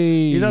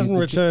 Hey. He doesn't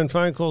return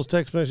phone calls,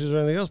 text messages, or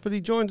anything else, but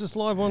he joins us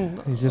live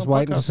on. He's just on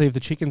waiting to podcast. see if the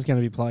chicken's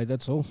going to be played,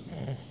 that's all.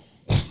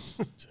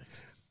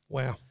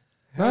 Wow.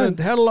 No.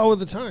 How to lower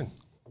the tone?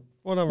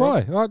 What am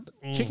I? Why?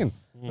 Chicken.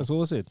 That's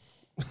all I said.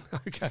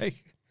 Okay.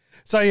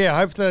 So, yeah,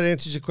 hopefully that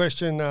answers your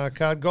question,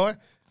 card guy.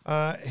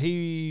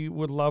 He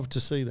would love to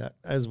see that,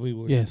 as we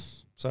would.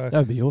 Yes. So That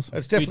would be awesome.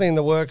 it's definitely in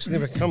the works, and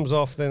if it comes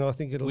off, then I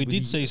think it'll We be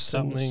did see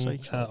something.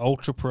 sensational.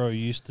 Ultra Pro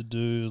used to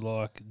do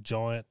like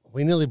giant.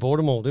 We nearly bought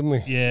them all, didn't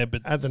we? Yeah,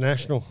 but At the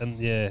National. and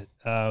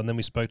then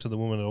we spoke to the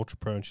woman at Ultra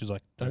Pro, and she's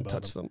like, Don't buy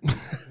touch them. them.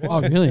 Oh,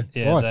 really?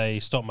 Yeah, Why? they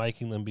stopped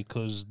making them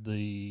because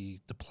the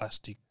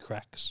plastic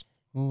cracks.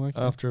 Oh,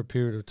 okay. After a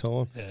period of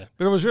time. Yeah,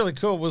 But it was really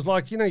cool. It was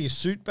like, your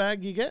suit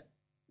bag you get,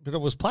 but it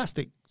was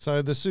plastic.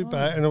 So the suit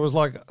bag, and it was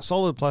like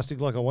solid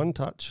plastic, like a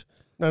one-touch.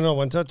 No, not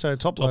one-touch, a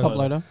top loader. Top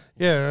loader.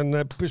 Yeah, and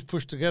they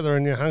pushed together,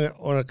 and you hung it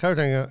on a coat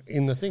hanger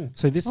in the thing.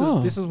 So this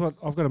Oh. is what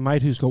I've got a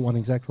mate who's got one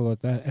exactly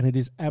like that, and it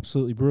is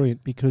absolutely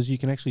brilliant because you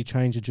can actually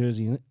change a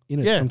jersey in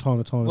it Yeah. from time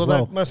to time Well, as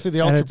well. that must be the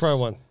And Ultra it's- Pro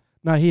one.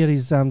 No, he had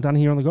his done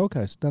here on the Gold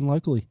Coast, done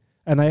locally,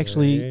 and they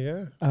actually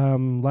Yeah.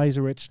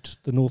 laser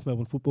etched the North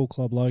Melbourne Football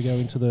Club logo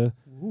into the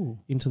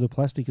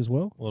plastic as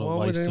well. what Why a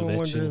would waste of anyone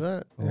want to do etching.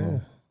 that? Oh. Yeah.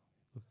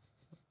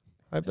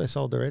 Hope they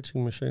sold their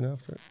etching machine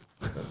after it.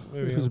 But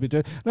moving It was a on. bit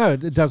dirty. No,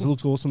 it does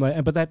look awesome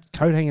though. But that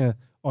coat hanger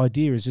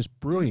idea is just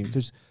brilliant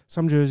because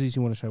some jerseys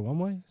you want to show one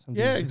way, some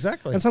Yeah, jerseys-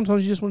 exactly. and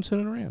sometimes you just want to turn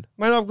it around.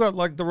 Mate, I've got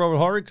like the Robert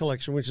Horry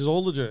collection, which is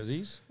all the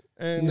jerseys,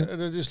 and Yeah.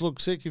 it'd just look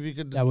sick if you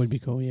could. That would be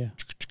cool, yeah.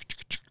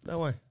 No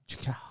way.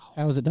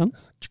 How was it done?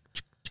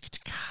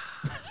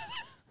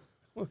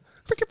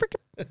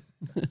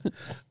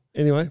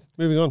 Anyway,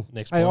 moving on.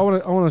 Next Hey, I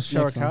point. want to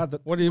show Next a one. card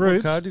that What do you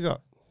Rubes, what card you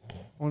got?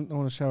 I want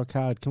to show a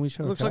card. Can we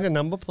show It looks a like card? a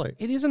number plate.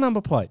 It is a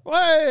number plate.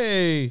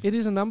 Hey! It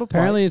is a number plate.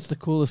 Apparently, it's the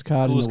coolest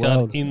card Coolest in the card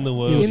world. in the He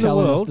world. was In the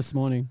telling us world? this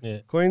morning. Yeah,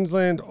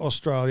 Queensland,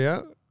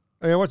 Australia.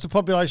 What's the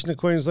population of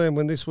Queensland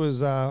when this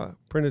was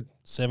printed?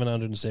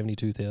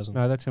 772,000.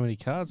 No, that's how many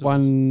cards. it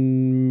was.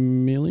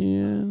 1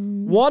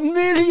 million. 1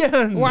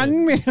 million.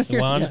 1 million.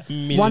 1 Yeah.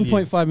 million.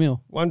 1.5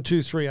 mil.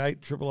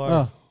 1238 triple O.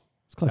 Oh,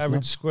 it's close Average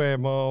enough. square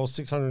mile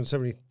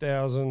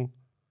 670,000.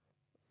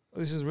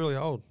 This is really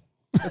old.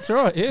 That's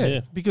right. Yeah. Yeah.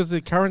 because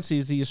the currency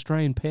is the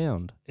Australian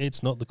pound.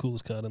 It's not the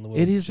coolest card in the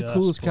world. It is the Just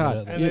coolest put it card.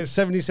 out there. And there's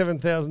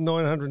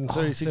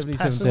 77,936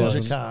 passenger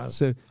 77,000. cars.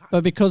 So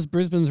But because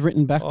Brisbane's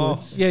written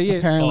backwards, yeah, yeah.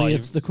 apparently Oh,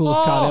 it's the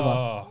coolest card ever.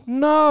 Oh,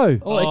 No.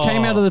 Oh, it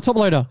came out of the top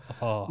loader.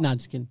 oh, Nah,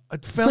 just kidding.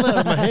 It fell out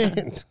of my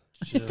hand.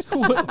 just-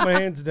 My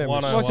hand's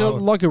damaged.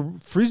 101. Like a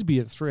frisbee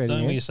at 3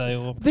 Don't a.m. you say,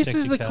 oh, This protect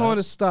is your the kind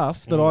of cars.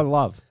 stuff that I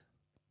love.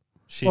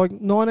 Shit. Like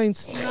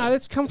 19. No,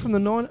 that's come from the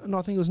I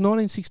think it was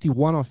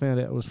 1961. I found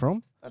out it was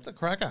from. That's a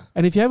cracker.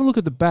 And if you have a look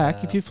at the back,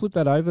 Nah. if you flip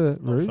that over, Not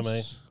for me.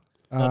 Rubes,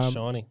 Not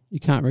shiny. You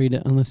can't read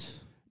it unless.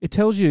 it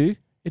tells you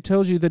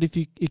that if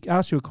it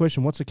asks you a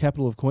question, what's the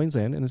capital of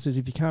Queensland, and it says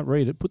if you can't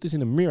read it, put this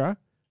in a mirror,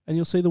 and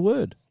you'll see the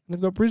word. And they've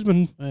got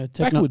Brisbane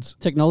backwards.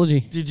 Technology.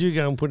 Did you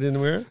go and put it in the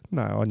mirror?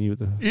 No, I knew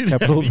the You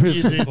capital of did.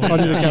 Brisbane. You did. I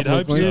knew the You'd capital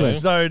of hope so. You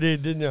Queensland. so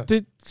did, didn't you? Yeah,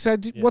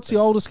 What's the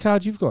thanks. oldest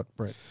card you've got,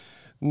 Brett?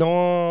 No.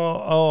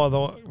 Oh, the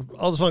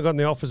oldest one I got in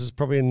the office is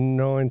probably in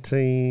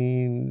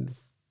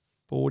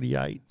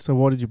 1948 So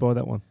why did you buy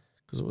that one?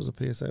 because it was a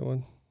PSA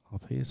one. Oh,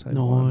 PSA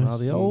one. Nice. Oh,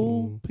 the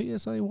old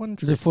PSA one Is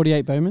trick. it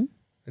 48 Bowman?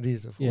 It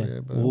is a Yeah.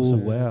 48. but Oh,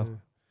 yeah. wow.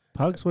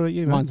 Pugs, what about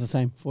you, man? Mine's the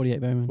same.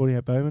 48 Bowman.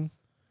 48 Bowman.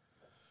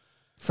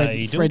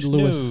 They Fred don't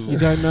Lewis. know. You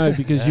don't know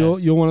because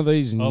you're one of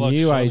these I like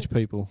new shiny. age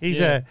people. He's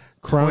Yeah. a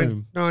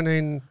Chrome.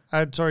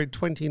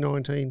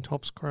 2019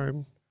 Topps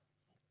Chrome.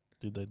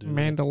 Did they do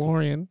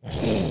Mandalorian.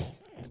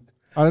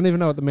 I don't even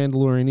know what the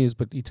Mandalorian is,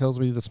 but he tells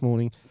me this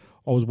morning,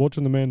 I was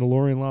watching the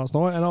Mandalorian last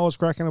night and I was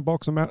cracking a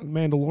box of Yeah,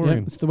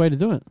 Mandalorian. it's the way to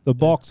do it. The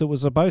box that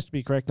was supposed to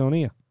be cracked on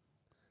here.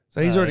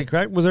 So he's No. already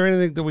cracked. Was there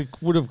anything that we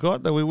would have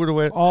got that we would have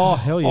went, Oh,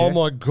 hell yeah. oh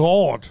my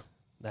God?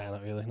 Nah,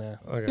 not really, no.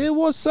 Okay. It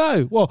was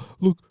so. Well,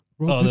 look.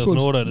 Oh, there's an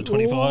auto to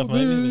 25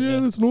 maybe, but Yeah, yeah.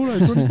 there's an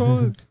auto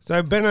 25.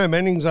 So Benno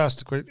Manning's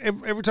asked a question.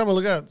 Every time I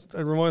look at it,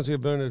 it reminds me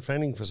of Bernard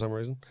Fanning for some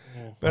reason.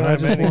 Benno I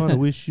just Manning, want to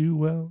wish you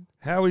well.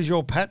 how is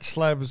your patch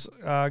slabs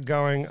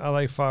going? Are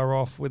they far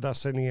off with us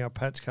sending our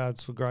patch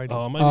cards for grading?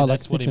 Oh, maybe Oh,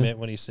 that's like what he thicker- meant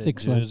when he said thick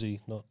slab.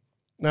 jersey, not...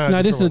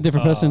 No, this is a one.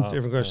 different person.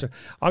 Different question.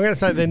 I'm going to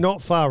say they're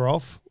not far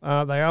off.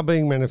 They are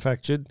being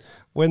manufactured.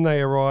 When they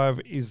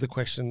arrive is the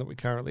question that we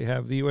currently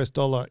have. The US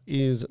dollar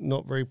is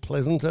not very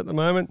pleasant at the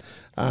moment.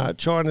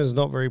 China's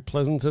not very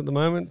pleasant at the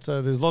moment.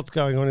 So there's lots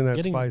going on in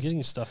that space.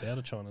 Getting stuff out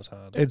of China's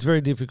hard. It's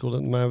very difficult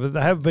at the moment. But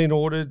they have been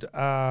ordered.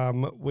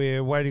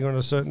 We're waiting on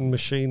a certain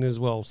machine as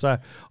well. So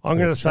I'm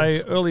going to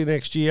say early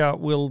next year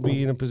we'll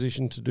be in a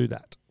position to do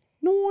that.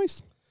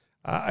 Nice.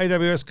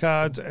 AWS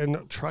Cards and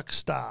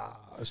Truckstar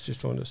has just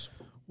joined us.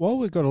 Well,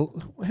 we've got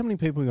how many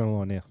people we got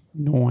online now?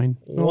 9.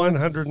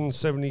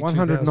 172,000.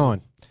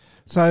 109.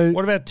 So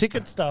What about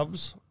ticket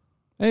stubs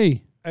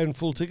Hey. and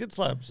full ticket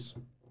slabs?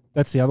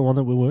 that's the other one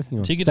that we're working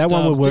on. Ticket that stubs,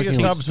 one we're working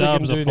ticket on.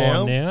 stubs we can are do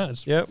fine now. now.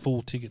 It's Yep.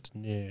 full tickets.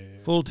 No.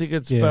 Full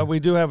tickets, Yeah. but we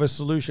do have a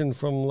solution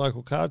from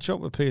local card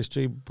shop that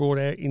PSG brought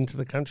out into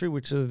the country,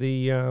 which are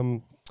the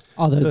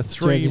Oh, the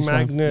three jersey stuff,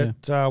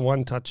 magnet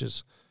one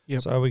touches.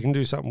 Yep. So we can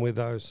do something with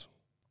those.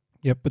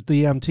 Yep, but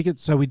the ticket.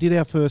 So we did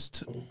our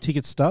first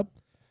ticket stub,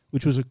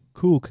 which was a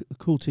cool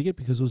ticket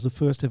because it was the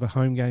first ever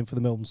home game for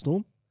the Melbourne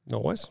Storm.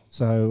 Nice.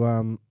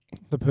 So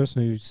the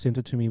person who sent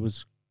it to me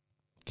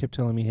kept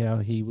telling me how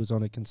he was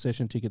on a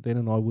concession ticket then,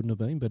 and I wouldn't have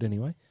been. But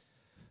anyway,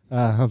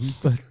 yeah,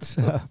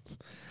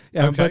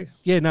 Okay. but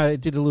yeah, no,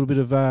 it did a little bit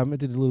of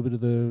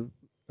the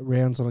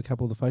rounds on a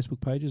couple of the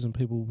Facebook pages, and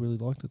people really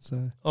liked it.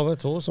 So Oh,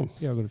 that's awesome.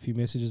 yeah, I got a few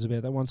messages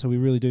about that one. So we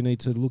really do need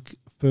to look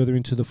further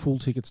into the full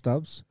ticket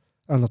stubs.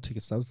 Not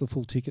ticket stubs, the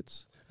full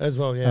tickets. As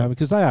well, yeah.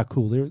 Because they are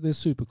cool. They're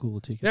super cool,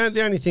 the tickets.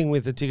 The only thing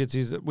with the tickets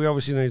is that we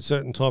obviously need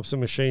certain types of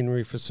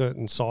machinery for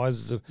certain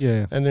sizes of,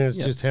 Yeah. and then it's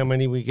just how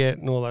many we get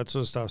and all that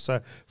sort of stuff. So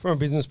from a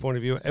business point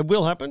of view, it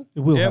will happen.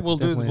 It will Yeah, happen, we'll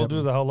do definitely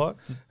happen. the whole lot.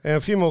 And a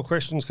few more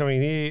questions coming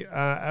in here.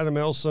 Adam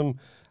Elsom,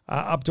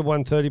 up to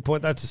 130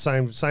 point. That's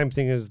the same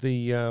thing as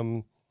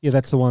the Yeah,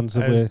 that's the ones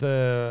that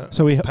we're...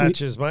 so we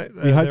patches, mate.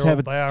 we hope to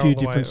have They are a few on the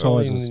way different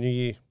early in sizes. the new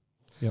year.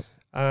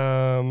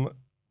 Yep.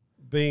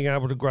 Being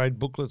able to grade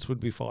booklets would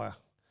be fire.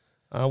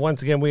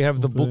 Once again, we have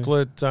the Okay.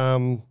 booklet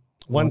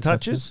one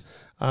touches.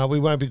 We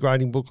won't be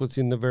grading booklets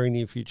in the very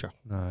near future.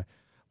 No.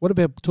 What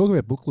about... Talk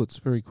about booklets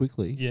very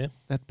quickly. Yeah.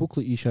 That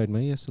booklet you showed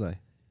me yesterday.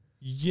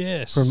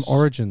 Yes. From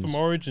Origins. From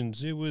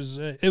Origins. It was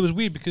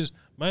weird because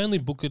my only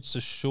booklets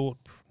are short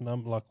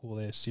number,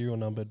 they're serial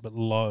numbered, but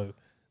low.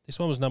 This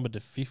one was numbered to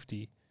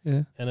 50,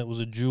 Yeah. and it was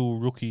a dual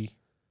rookie,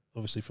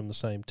 obviously from the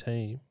same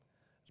team.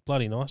 It's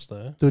bloody nice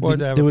though. There Would would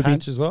they be, have there a would be,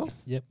 patch as well?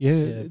 Yep.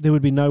 yeah, there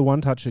would be no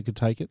one touch that could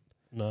take it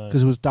No.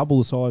 because it was double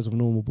the size of a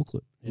normal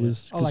booklet. It Yeah.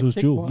 was Oh, because like it was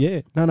thick dual. one?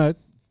 Yeah. No.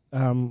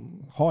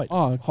 Height.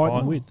 Oh, Height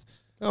and width.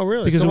 Oh,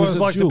 really? Because So it it was was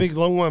a like dual. the big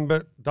long one,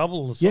 but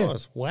double the Yeah.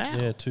 size. Wow.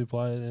 Yeah, 2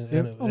 players.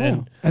 Yep. And, Oh, wow.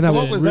 And they So were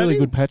what was that really in?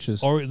 good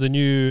patches. the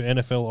new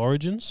NFL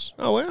Origins.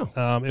 Oh,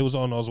 wow. It was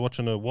on. I was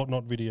watching a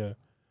Whatnot video,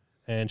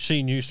 and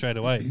she knew straight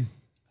away.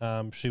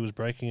 She was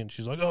breaking it. And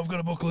she's like, "Oh, I've got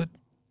a booklet,"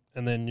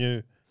 and then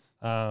knew,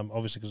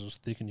 obviously because it was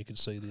thick and you could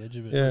see the edge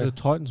of it. It Yeah. was a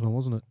Titans one,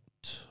 wasn't it?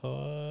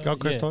 Gold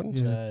Coast yeah, Titans?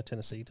 Yeah.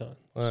 Tennessee Titans.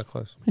 Oh,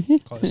 close.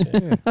 Close,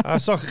 yeah.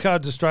 Soccer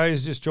Cards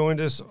Australia's just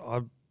joined us.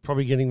 I'm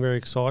probably getting very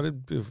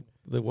excited with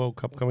the World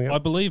Cup coming I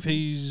up. believe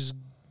he's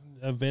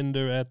a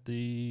vendor at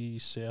the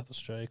South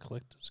Australia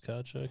Collectors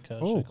Card Show.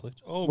 Show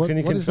Collectors. Oh, What- can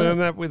you what is confirm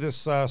that with us,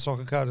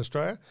 Soccer Card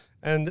Australia?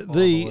 And I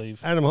the believe.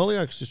 Adam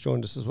Hollyoaks just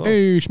joined us as well.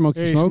 Hey, Smoky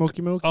Hey, Smoke.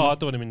 Smoky Milky. Oh, I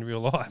thought him in real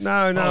life. No,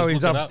 I was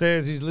he's looking up.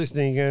 upstairs. He's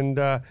listening,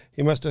 and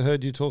he must have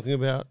heard you talking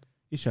about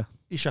Isha.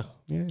 Isha.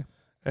 Yeah.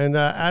 And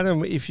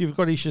Adam, if you've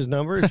got Isha's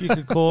number, if you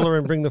could call her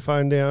and bring the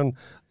phone down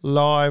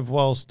live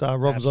whilst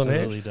Rob's on air.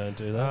 Absolutely don't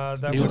do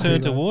that. that He'll would turn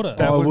be- to water.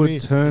 that I would would be-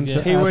 turn to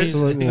Yeah. He would,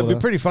 absolute it'll be water.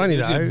 pretty funny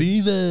though.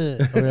 Be there.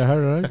 Oh, yeah,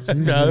 all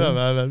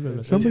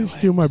right. Somebody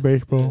steal my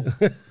baseball.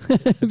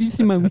 Have you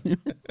seen my window?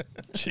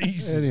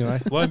 Jesus. Anyway.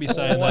 Won't be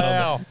saying that.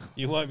 Wow.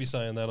 You won't be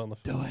saying that on the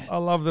phone. I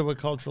love that we're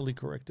culturally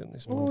correct in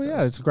this. Oh podcast.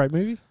 yeah, it's a great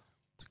movie.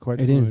 It's a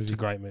great It movie. is. It's a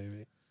great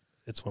movie.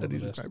 It's one That of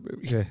is the a best. great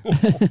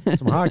movie. Yeah.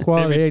 Some high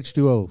quality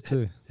H2O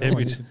too.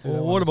 Every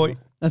Well, what a boy.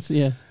 That's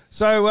yeah.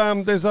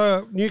 So there's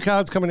new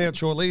cards coming out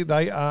shortly.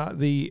 They are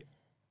the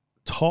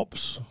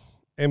Topps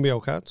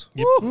NBL cards.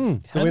 Yep.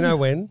 Do we know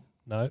when?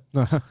 No,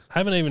 No,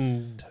 haven't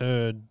even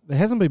heard there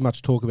hasn't been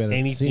much talk about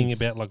anything it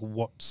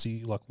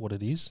since. about what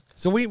it is.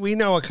 So we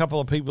know a couple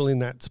of people in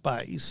that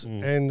space,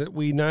 and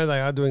we know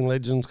they are doing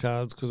Legends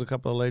cards because a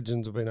couple of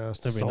Legends have been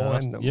asked to They've been sign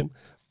asked, them. yep.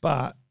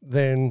 But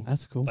then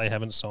That's cool. They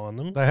haven't signed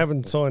them. they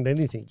haven't signed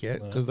anything yet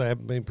No. because they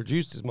haven't been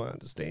produced, is my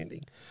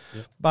understanding.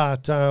 Yep.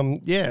 But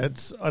yeah,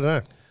 it's I don't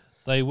know.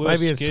 They were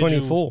Maybe it's scheduled-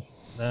 24.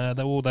 Nah,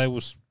 they were They were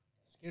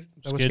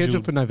scheduled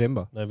scheduled for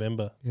November.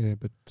 November. Yeah,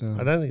 but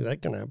I don't think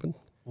that can happen.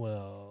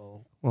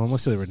 Well,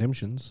 unless they're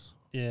redemptions.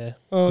 yeah,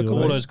 Oh, Yeah. all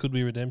Nice. those could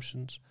be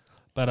redemptions,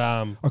 but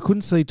I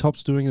couldn't see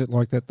Tops doing it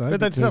like that though. But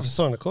they'd still have to because-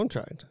 sign a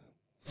contract.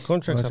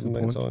 Contracts That's a haven't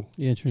good been point. signed.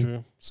 Yeah, true.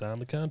 true. Sign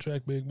the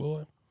contract, big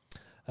boy.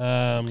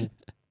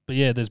 But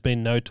yeah, there's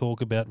been no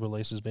talk about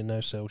release. There's been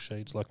no sell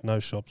sheets, like no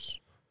shops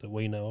that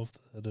we know of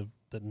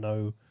that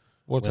know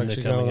What's when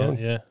actually they're coming going on?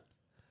 out. Yeah,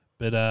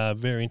 but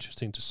very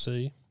interesting to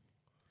see.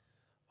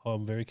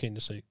 I'm very keen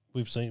to see.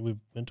 We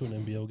went to an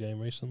NBL game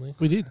recently.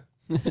 We did.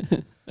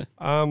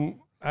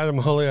 Adam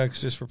Hollyoaks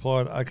just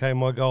replied, okay,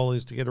 my goal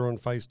is to get her on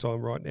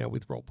FaceTime right now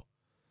with Rob.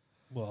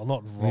 Well,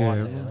 not right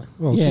Yeah. now.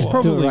 Well, Yeah, she's do it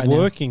probably right now.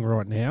 working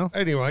right now.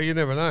 Anyway, you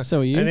never know. So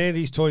are you? And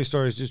Andy's Toy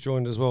Story's just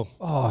joined as well.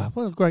 Oh,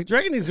 what a great! Do you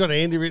reckon he's got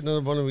Andy written on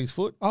the bottom of his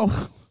foot?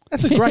 Oh,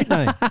 that's a great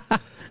name.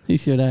 You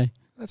should, eh?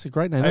 That's a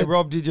great name. Hey,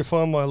 Rob, did you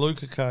find my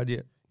Luca card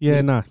yet? Yeah,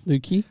 no.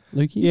 Lukey?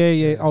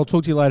 Yeah. I'll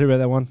talk to you later about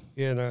that one.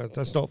 Yeah, no,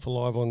 that's not for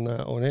live on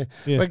air.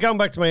 Yeah. But going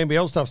back to my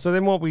NBL stuff, so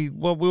then we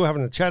were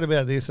having a chat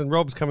about this, and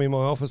Rob's come in my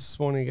office this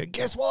morning and go,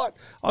 guess what?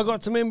 I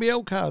got some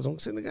NBL cards. I'm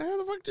sitting there going, how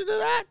the fuck did you do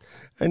that?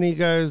 And he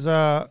goes,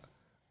 I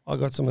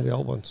got some of the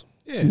old ones.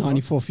 Yeah,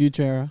 94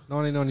 Future Era.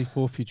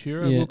 1994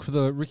 Futura. Yeah. Look for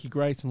the Ricky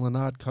Grace and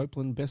Leonard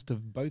Copeland Best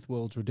of Both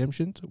Worlds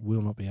redemptions.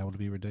 Will not be able to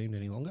be redeemed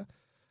any longer.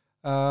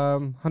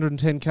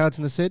 110 cards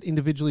in the set,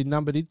 individually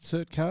numbered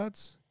insert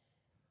cards.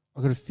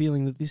 I've got a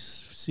feeling that this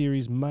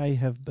series may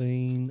have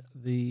been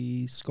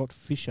the Scott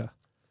Fisher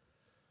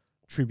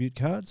tribute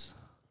cards.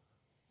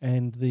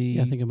 And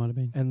Yeah, I think it might have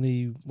been. and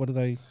the, what are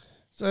they?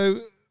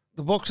 So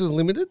the box is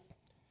limited.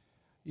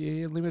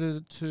 Yeah,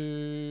 limited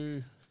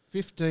to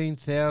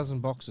 15,000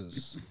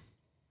 boxes.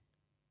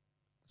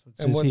 That's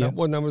what it And says here.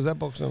 what number is that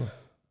box number?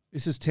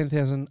 This is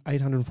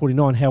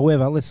 10,849.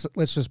 However, let's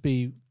just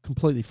be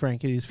completely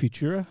frank. It is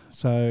Futura,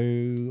 so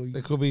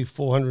There could be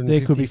 450,000,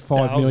 there could be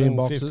 5 million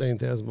boxes.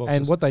 15,000 boxes.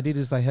 And what they did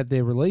is they had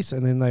their release,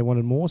 and then they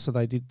wanted more, so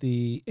they did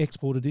the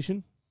export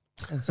edition,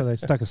 and so they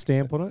stuck a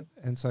stamp on it.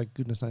 And so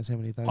goodness knows how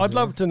many of those. I'd there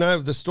love to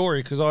know the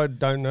story because I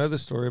don't know the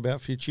story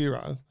about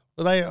Futuro.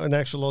 Were they an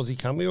actual Aussie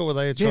company or were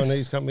they a Yes.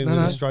 Chinese company No, with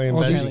no. Australian Aussie.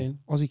 badging? Australian.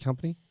 Aussie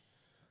company,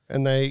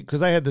 And because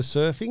they had the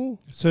surfing.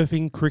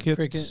 surfing, cricket,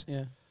 Cricket,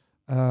 yeah.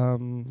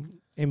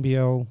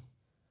 NBL.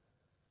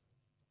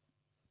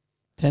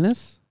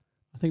 Tennis?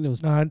 I think there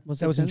was. No, Was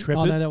that was tennis?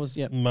 Intrepid. Oh, no, that was,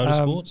 yep.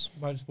 Motorsports.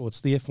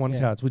 Motorsports, the F1 Yeah.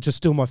 cards, which is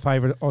still my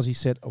favourite Aussie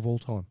set of all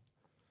time.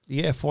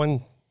 The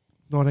F1.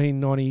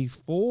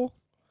 1994.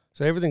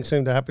 So everything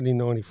seemed to happen in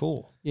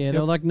 94. Yeah, Yep. they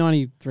were like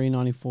 93,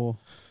 94.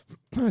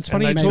 It's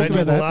funny you they talk about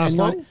didn't that. last And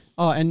long?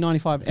 And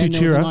 95. And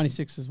there was Futura. a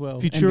 96 as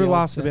well. Futura NBL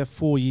lasted set. about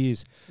 4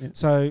 years. Yeah.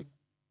 So,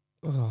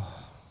 no,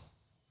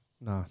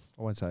 I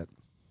won't say it.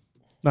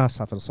 No, it's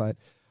tougher to say it.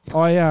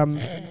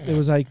 There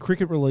was a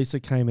cricket release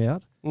that came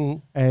out,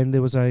 Mm. and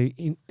there was an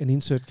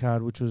insert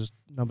card which was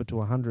numbered to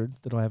 100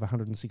 that I have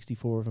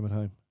 164 of them at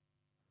home.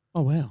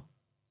 Oh, wow.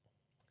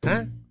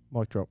 Huh?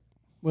 Mic drop.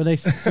 Were they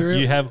serial?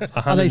 You have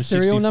Are they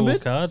serial 164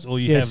 numbered? cards, or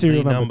you Yeah, have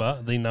serial the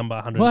numbered.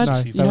 number What? No,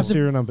 164. they You were have to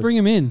serial numbered. Bring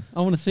them in.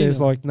 I want to see There's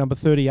them. like number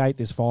 38,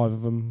 there's 5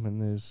 of them,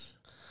 and there's,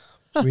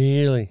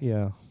 Really?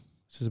 yeah,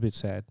 which is a bit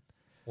sad.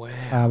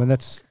 Wow. And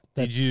that's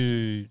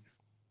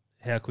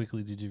How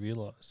quickly did you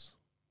realise?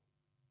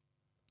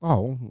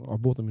 Oh, I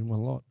bought them in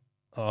one lot.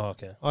 Oh,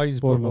 okay. I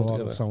just Bought put them them a all lot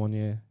together. of someone,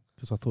 yeah,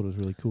 because I thought it was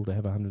really cool to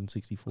have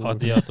 164. I of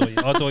them.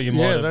 thought you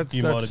Yeah, might that's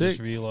have sick. just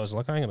realised,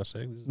 like, hang on a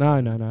sec. this is- No.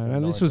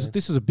 And this was 19.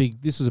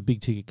 this is a big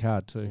ticket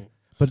card too. Mm.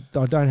 But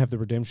I don't have the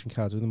redemption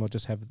cards with them. I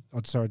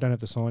don't have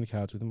the signed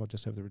cards with them. I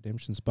just have the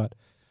redemptions. But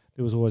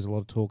there was always a lot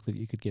of talk that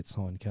you could get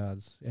signed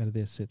cards out of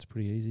their sets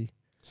pretty easy.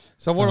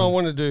 So what I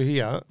want to do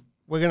here,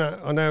 we're gonna.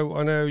 I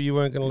know you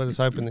weren't gonna let us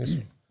open this,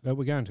 But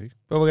we're going to.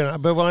 but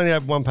we'll only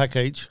have one pack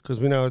each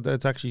because we know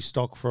that's actually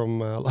stock from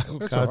local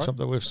That's card all right. shop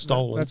that we've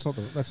stolen. That's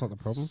not the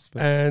problem.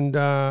 But and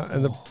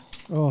the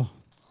Oh,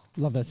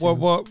 love that. what sound.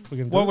 what we're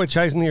gonna do what it. we're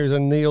chasing here is a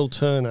Neil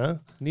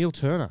Turner, Neil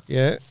Turner.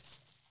 yeah,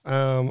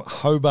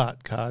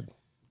 Hobart card.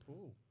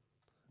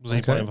 Was he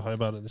Okay. playing for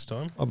Hobart at this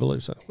time? I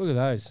believe so. Look at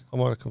those. I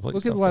might have completely.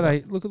 Look at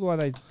the way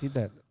they did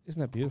that. Isn't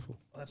that beautiful?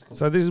 That's cool.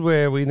 So this is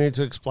where we need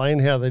to explain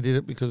how they did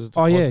it because it's a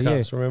Oh, yeah,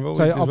 podcast. Remember?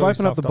 So We- I've because we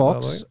opened up the stuffed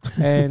box, that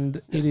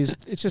and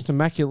it's just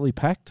immaculately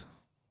packed.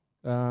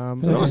 way.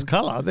 It's a nice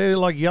colour. They're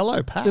like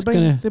yellow packs. They've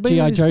been- Gonna in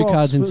GI this Joe box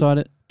cards for inside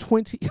it.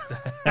 20. You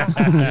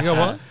got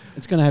what?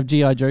 It's going to have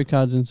GI Joe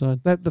cards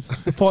inside. That the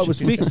fight was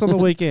fixed on the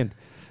weekend.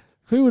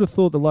 Who would have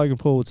thought that Logan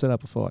Paul would set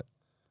up a fight?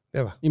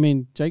 Never. You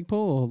mean Jake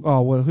Paul? Or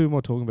Oh well, who am I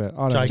talking about?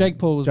 I don't know. Jake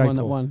Paul was Jake one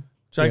that Paul. won.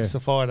 Jake's Yeah. the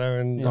fighter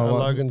and Yeah. Oh, well.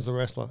 Logan's the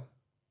wrestler.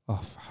 Oh,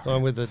 fuck. So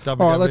I'm with the WWE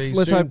right,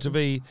 let's soon hope- to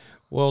be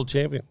world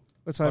champion.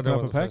 Let's I open don't up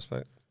a want the pack. first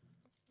pack.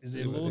 Is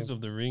there Yeah, Lords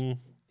of the Ring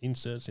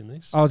inserts in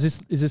this? Oh, is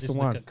this the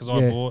one? Because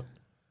I bought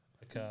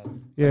a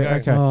card. Yeah, Okay.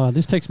 okay. Oh,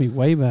 this takes me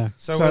way back.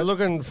 So, So- we're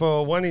looking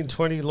for 1 in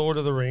 20 Lord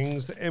of the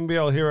Rings, the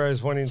NBL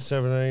Heroes 1 in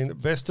 17,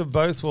 Best of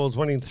Both Worlds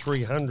 1 in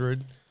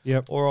 300,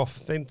 Yep. or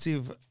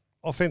offensive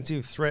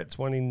threats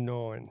 1 in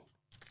 9.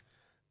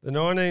 The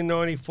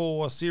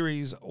 1994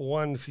 Series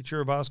 1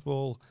 Futera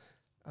Basketball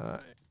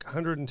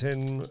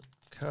 110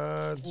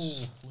 cards.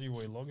 Ooh,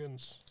 Leroy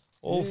Loggins.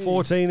 All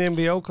 14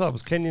 NBL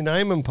clubs. Can you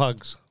name them,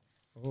 Pugs?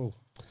 Oh,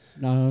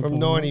 No, From probably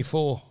not.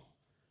 94.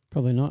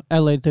 Probably not.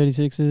 Adelaide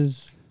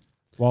 36ers.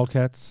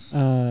 Wildcats,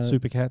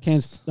 Supercats.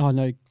 Cairns. Oh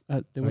no,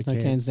 there was No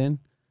no Cairns. Cairns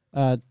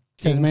then.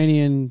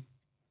 Tasmanian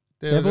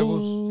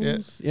Daredevils. Yeah.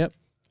 Devils. Yep.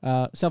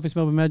 Southeast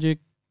Melbourne Magic,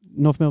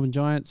 North Melbourne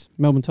Giants,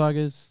 Melbourne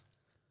Tigers.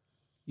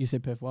 You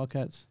said Perth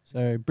Wildcats.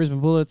 So Brisbane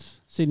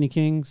Bullets, Sydney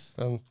Kings.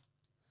 How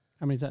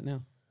many is that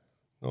now?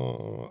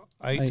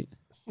 8.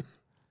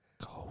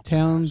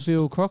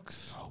 Townsville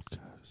Crocs. Gold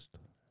Coast.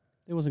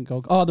 There wasn't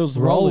Gold. Oh, there was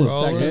Rollers.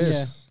 back then,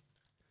 Rollers.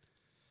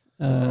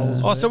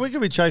 Yeah. Oh, so we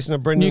could be chasing a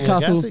Brendan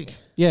Newcastle. Lagasse.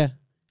 Yeah.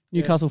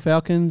 Newcastle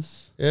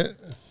Falcons. Yeah.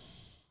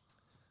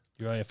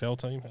 Your AFL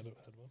team had one.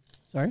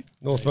 Sorry.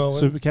 North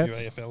Melbourne. Your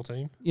Supercats. AFL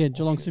team. Yeah,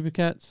 Geelong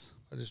Supercats.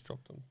 I just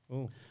dropped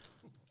them.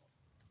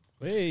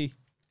 Hey.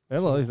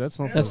 Hello, that's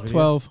not That's the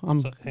video. 12.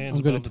 So hands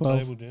I'm good above at the 12.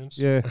 table, gents.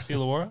 Yeah.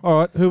 Illawarra. All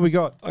right, who we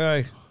got?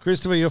 Okay,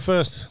 Christopher, you're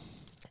first.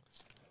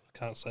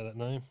 Can't say that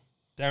name.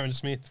 Darren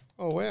Smith.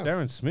 Oh, wow.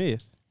 Darren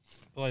Smith.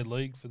 Played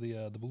league for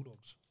the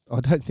Bulldogs.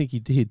 I don't think he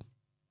did.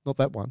 Not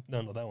that one.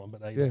 No, not that one,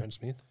 but Yeah. Darren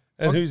Smith.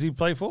 And who's he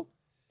play for?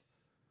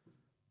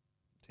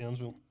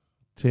 Townsville.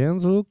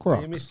 Townsville You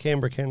Crocs. missed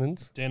Canberra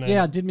Cannons. Dan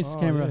Yeah, I A. did miss Oh,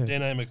 Canberra. yeah.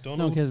 Dan A. No one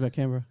McDonald. cares about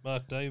Canberra.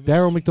 Mark Davis.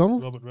 Darryl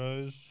McDonald? Robert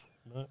Rose.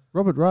 No.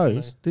 Robert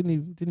Rose.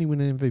 Didn't he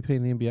win an MVP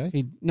in the NBA?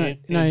 He, no, And-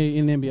 no,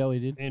 in the NBL he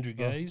did. Andrew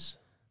Gaze.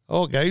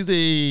 Oh,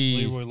 Gazy.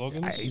 Leroy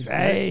Loggins.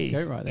 Hey.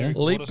 Goat right there. Eric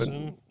Leaping.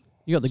 Watterson.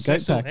 You got the goat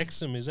Cecil pack.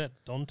 Exum. Is that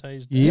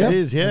Dante's dad? Yep. It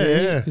is, yeah, It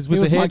is. yeah. He's He with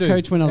was the my hairdo.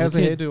 coach when I was How's a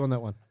the kid. hairdo on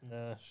that one?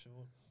 Nah, sure.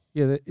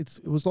 Yeah, it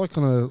was like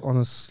on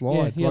a slide.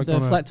 Yeah, he like had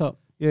the on flat top.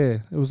 Yeah,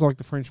 it was like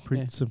the French Yeah.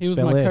 Prince of He was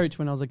Bel my Air. coach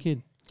when I was a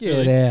kid. Get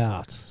Really?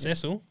 out.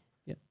 Cecil.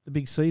 The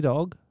big sea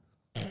dog.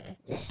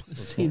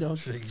 Sea dog.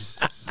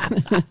 Jesus.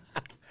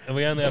 And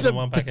we only have the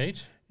one pack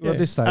each? Well, at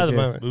this stage, At the yeah.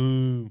 moment.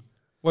 Boom.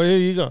 Well, who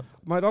you got?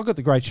 Mate, I got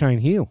the great Shane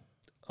Heel.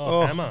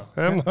 Oh, Hammer.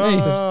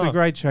 The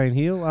great Shane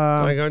Heel.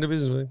 I go into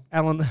business with him.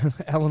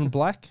 Alan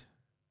Black.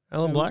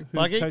 Alan Black. who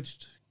Blackie?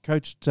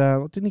 coached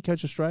didn't he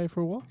coach Australia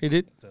for a while? He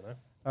did. Don't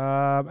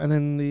know. And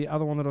then the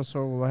other one that I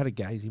saw, well, I had a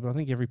Gazy, but I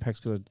think every pack's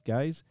got a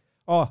Gaze.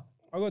 Oh,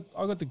 I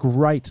got the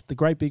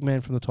great big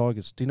man from the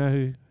Tigers. Do you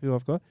know who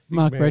I've got?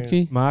 Mark man.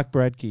 Bradke. Mark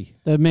Bradke.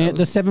 The man,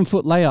 the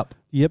 7-foot layup.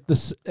 Yep,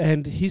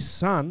 and his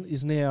son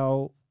is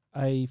now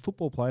a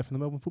football player from the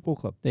Melbourne Football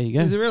Club. There you go.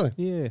 Is he really?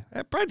 Yeah.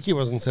 Bradkey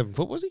wasn't 7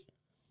 foot, was he?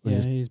 Yeah,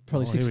 he's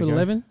probably Oh, here we go.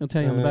 6'11". He'll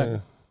tell you on the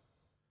back.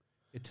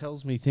 It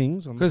tells me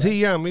things. Because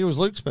he was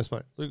Luke's best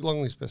mate. Luke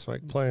Longley's best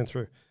mate playing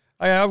through.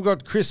 Hey, I've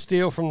got Chris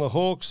Steele from the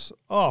Hawks.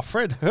 Oh,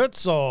 Fred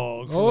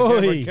Herzog from the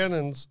Canberra Oi.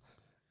 Cannons.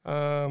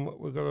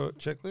 We've got a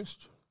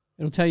checklist.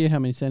 It'll tell you how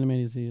many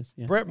centimetres he is.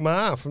 Yeah. Brett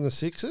Maher from the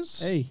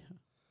Sixers. Hey.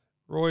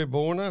 Roy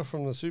Borner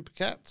from the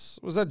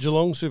Supercats. Was that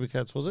Geelong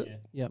Supercats, was it?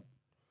 Yeah. Yep.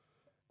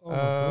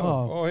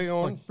 Oh, hang It's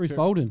on. like Bruce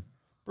Bolden.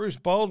 Bruce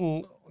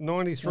Bolden,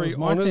 93 That was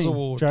my Honours team.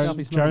 Awards.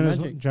 Southeast Melbourne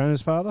Magic.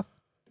 Jonah's father.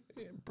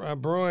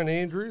 Brian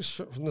Andrews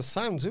from the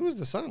Suns. Who was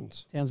the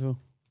Suns? Townsville.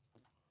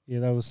 Yeah,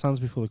 they were the sons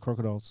before the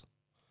Crocodiles.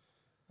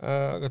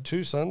 I got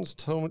two sons,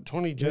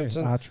 Tony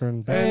Jensen Archer and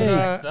and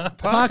Bailey.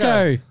 Parker.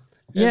 Parko.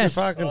 Yes.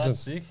 Oh, Parkinson. that's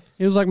sick.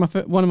 He was like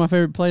one of my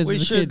favourite players We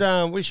as a should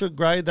kid. we should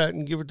grade that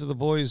and give it to the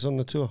boys on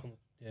the tour.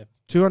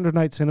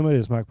 208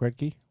 centimetres, Mark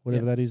Bradke,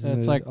 whatever Yep. that is in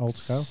That's the like old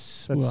scale.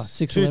 That's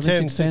That's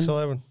 6'11", 6'10".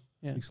 6'11".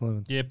 Yeah.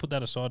 6'11". Yeah, put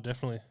that aside,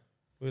 definitely.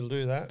 We'll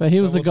do that. But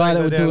he was So the we'll guy take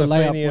that would down do a to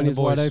layup Feeney when and he's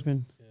the wide boys.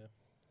 open.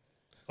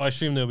 I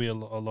assume there'll be a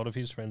lot of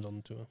his friends on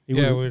the tour. He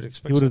Yeah, would we'd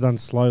expect he would have so. done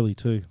slowly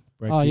too.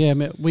 Bradke. Oh yeah,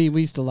 man, we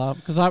used to laugh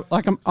because I'm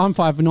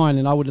 5'9"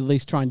 and I would at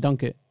least try and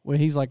dunk it. Where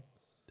he's like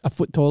a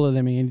foot taller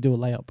than me and he'd do a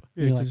layup.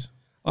 Yeah, You're like, 'cause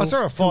I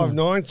saw a come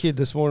on. 5'9" kid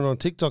this morning on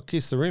TikTok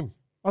kiss the rim.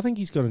 I think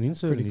he's got an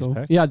insert pretty in his cool.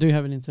 pack. Yeah, I do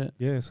have an insert.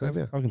 Yeah, so Have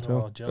you? I can tell.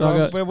 Oh, So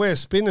I got- we're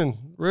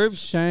spinning. Rubes?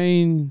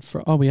 Shane,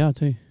 we are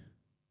too.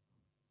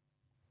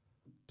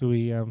 Do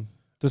we?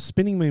 Does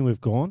spinning mean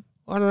we've gone?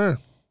 I don't know.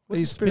 What's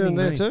He's spinning spinning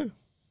there mean? too.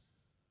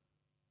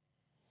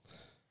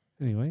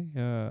 Anyway,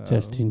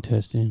 Testing.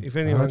 If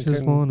anyone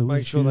just wanna can make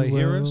wish sure they you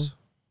hear well. us.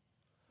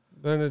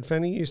 Bernard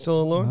Fanning, you still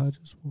online? I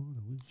just want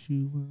to wish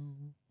you well.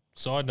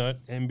 Side note,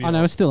 NBL. I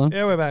know it's still on.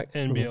 Yeah, we're back.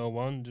 NBL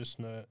 1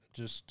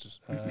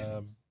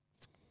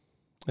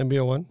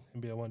 NBL 1.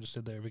 NBL 1 just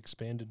said they've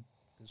expanded.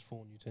 There's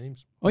 4 new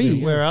teams. Oh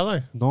yeah. Where are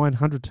they?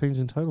 900 teams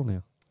in total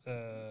now.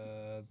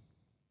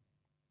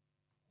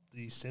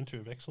 The Centre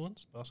of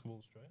Excellence, Basketball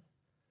Australia.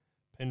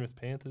 Penrith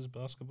Panthers,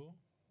 Basketball.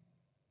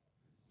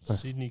 Huh.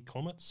 Sydney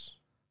Comets.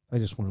 They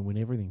just want to win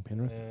everything,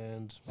 Penrith.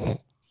 And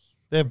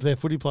Their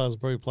footy players will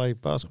probably play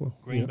basketball.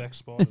 Greenback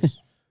Spiders.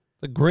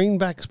 The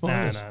greenback No,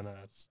 spiders. no.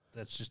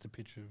 That's just a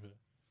picture of it.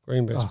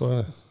 Greenback Oh.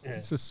 spider. Yeah,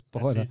 It's a that's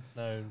spider. it.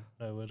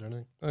 No words or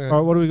anything. Okay. All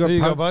right, what do we got? There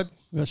you go, Pugs? bud.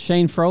 We got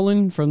Shane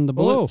Frolin from the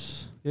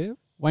Bullets. Yeah.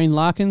 Wayne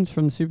Larkins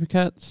from the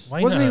Supercats.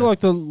 Wasn't he like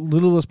the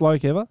littlest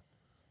bloke ever?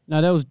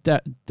 No, that was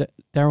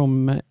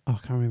Daryl. I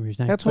can't remember his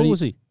name. How tall was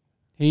he?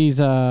 He's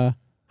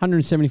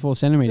 174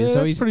 centimeters. Yeah, so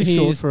that's he's pretty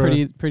short He's for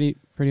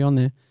pretty on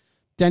there.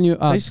 Daniel.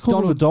 They used to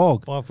call him the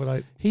Donald, dog.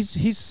 5'8".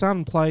 His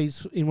son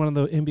plays in one of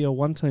the NBL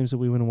 1 teams that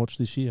we went and watched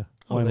this year.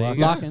 Oh, Wayne there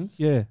you Larkins. go. Larkins.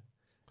 Yeah.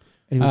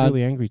 And he was Uh,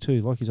 really angry too,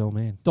 like his old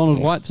man. Donald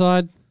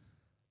Whiteside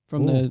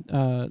from Ooh.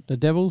 the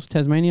Devils,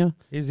 Tasmania.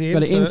 Is the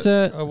Got an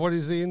insert? insert. What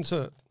is the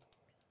insert?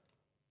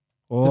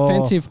 Oh.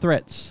 Defensive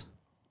threats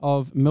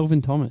of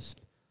Melvin Thomas.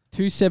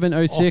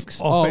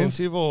 2706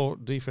 Offensive or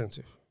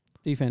defensive?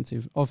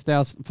 defensive of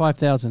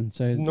 5,000.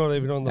 So It's not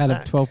even on the out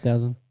back. of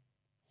 12,000.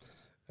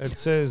 It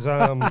says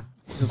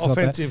Just got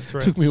offensive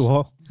threats. Took me a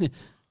while.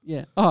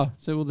 Yeah. Oh,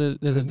 so there's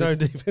There's no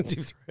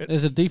defensive threats.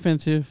 there's a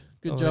defensive.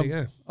 Good Oh, job.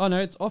 there you Oh no,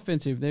 it's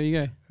offensive. There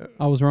you go.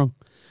 I was wrong.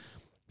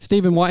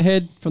 Stephen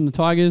Whitehead from the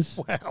Tigers.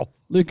 go. Wow.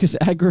 Lucas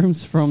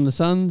Agrams from the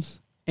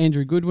Suns.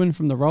 Andrew Goodwin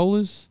from the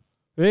Rollers.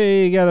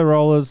 There you go, the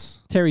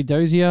Rollers. Terry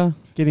Dozier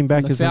Getting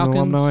back the as an Falcons.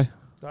 alumni.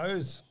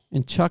 Those.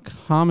 and Chuck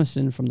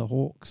Harmison from the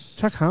Hawks.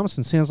 Chuck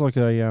Harmison sounds like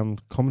a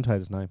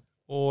commentator's name.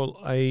 Or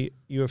a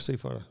UFC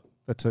fighter.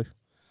 That too.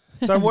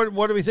 So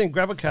what do we think?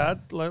 Grab a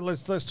card.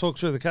 Let's talk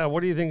through the card.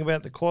 What do you think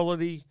about the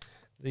quality,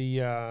 the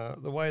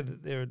way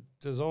that they're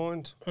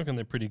designed? I reckon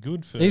they're pretty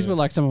good for. These were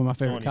like some of my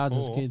favorite cards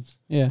as 94. kids.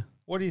 Yeah.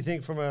 What do you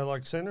think from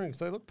a centering? Because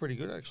they look pretty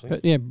good actually.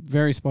 But yeah,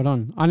 very spot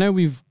on. I know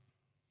we've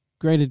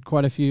graded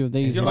quite a few of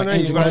these. Yeah, I like know you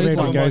Andrew got Gaze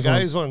some of ones. my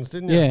Gaze ones,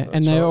 didn't you? Yeah, That's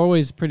and they're right.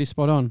 always pretty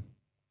spot on.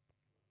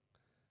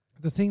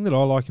 The thing that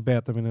I like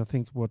about them, and I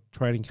think what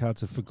trading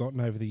cards have forgotten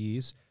over the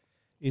years,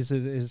 is that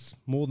there's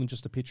more than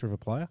just a picture of a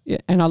player. Yeah,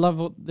 and I love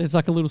what there's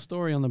like a little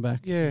story on the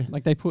back. Yeah.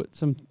 Like they put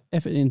some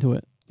effort into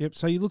it. Yep.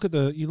 So you look at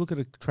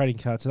a trading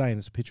card today, and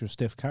it's a picture of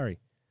Steph Curry,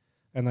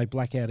 and they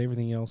black out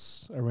everything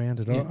else around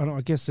it. Yeah.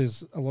 I guess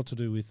there's a lot to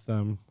do with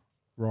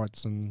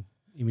rights and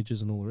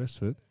images and all the rest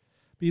of it.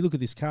 But you look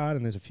at this card,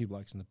 and there's a few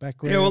blokes in the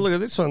background. Yeah, well, look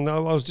at this one,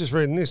 though. I was just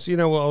reading this. You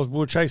know, we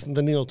were chasing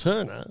the Neil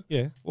Turner.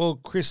 Yeah. Well,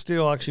 Chris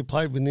Steele actually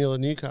played with Neil at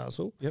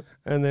Newcastle. Yep.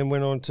 And then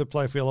went on to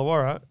play for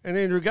Illawarra. And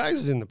Andrew Gaze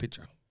is in the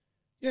picture.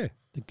 Yeah.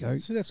 The goat.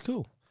 So that's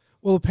cool.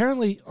 Well,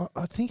 apparently,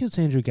 I think it's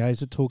Andrew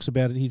Gaze that talks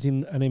about it. He's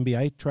in an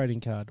NBA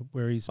trading card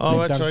where he's Oh,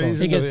 been that's dunked right, on. he's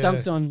He in gets the-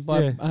 dunked on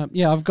by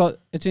Yeah. I've got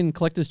it's in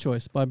Collector's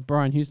Choice by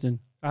Brian Houston.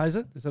 Is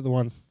it? Is that the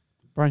one?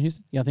 Brian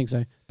Houston? Yeah, I think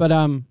so. But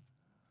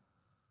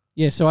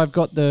yeah, so I've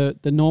got the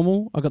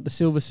normal, I've got the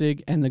silver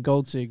sig and the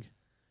gold sig.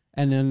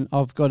 And then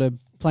I've got a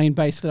plain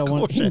base that I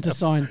want him to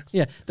sign.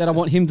 Yeah, that I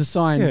want him to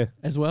sign Yeah.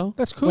 as well.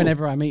 That's cool.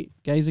 Whenever I meet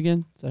Gaze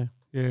again. So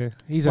Yeah.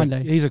 He's One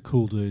day. he's a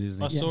cool dude,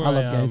 isn't I he? Yeah, saw I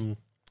love Gaze.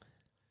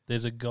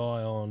 there's a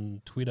guy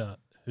on Twitter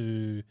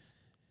who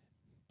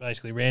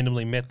basically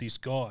randomly met this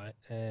guy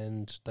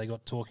and they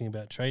got talking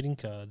about trading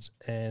cards,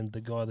 and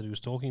the guy that he was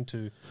talking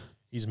to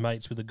is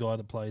mates with the guy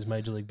that plays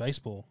Major League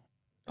Baseball.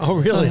 Oh,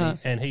 really? Uh-huh.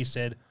 And he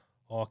said,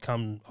 I'll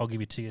give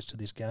you tickets to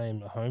this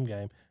game, a home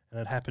game. And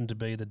it happened to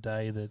be the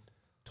day that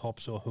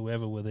Tops or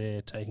whoever were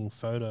there taking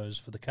photos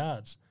for the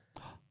cards.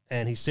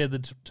 And he said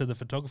that to the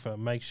photographer,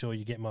 make sure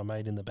you get my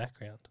mate in the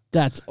background.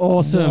 that's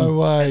awesome. No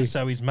way. And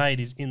so his mate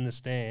is in the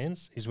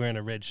stands. He's wearing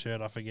a red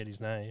shirt. I forget his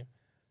name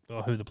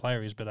or who the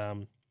player is, but yeah,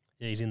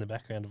 he's in the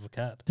background of a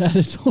card. That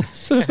is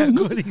awesome. How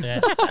good is Yeah.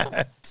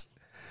 that? It's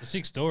a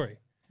sick story.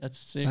 That's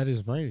sick. That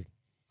is amazing.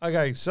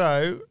 Okay,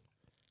 so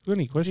Got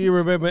any do questions? you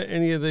remember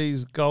any of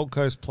these Gold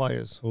Coast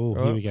players? Oh,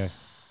 here we go.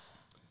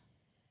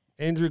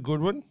 Andrew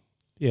Goodwin,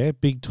 Yeah,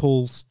 big,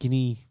 tall,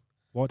 skinny,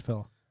 white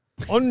fella.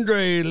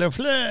 Andre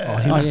Lafleur,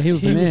 Oh, yeah, he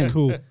was the man.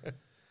 cool.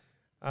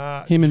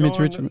 Him and Mitch,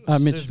 John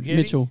Szygedi,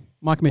 Mitchell.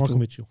 Mike Mitchell. Michael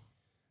Mitchell.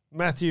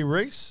 Matthew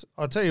Reese.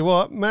 I'll tell you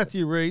what,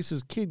 Matthew Reese,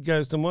 his kid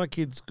goes to my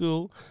kid's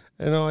school,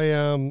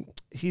 and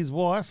his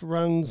wife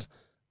runs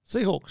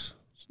Seahawks.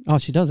 Oh,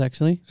 she does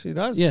actually. She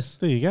does. Yes.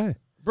 There you go.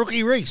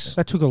 Brookie Reese.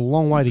 That took a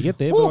long way to get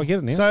there, but I get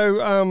it now.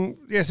 So,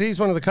 yes, he's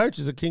one of the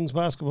coaches at Kings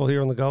Basketball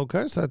here on the Gold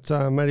Coast. That's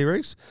Matty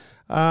Reese.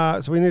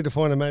 So we need to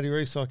find a Matty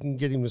Reese so I can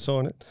get him to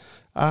sign it.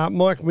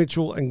 Mike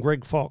Mitchell and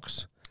Greg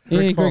Fox.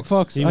 Yeah, Greg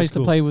Fox. He I was used to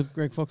cool. play with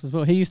Greg Fox as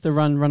well. He used to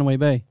run Runaway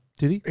Bay.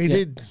 Did he?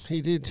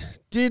 He did.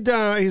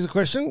 Here's a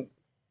question.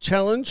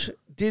 Challenge.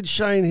 Did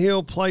Shane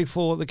Hill play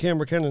for the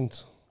Canberra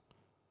Cannons?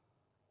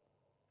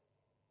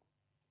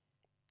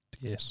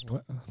 Yes.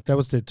 That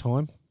was their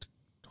time.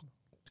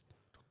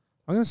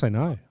 I'm going to say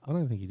no. I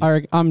don't think he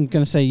did. I'm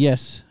going to say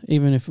yes,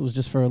 even if it was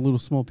just for a little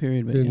small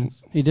period. But Didn't.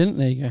 yes. He didn't?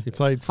 There you go. He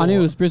played for I knew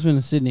it was Brisbane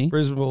and Sydney.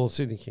 Brisbane or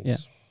Sydney Kings. Yeah.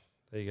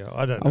 There you go.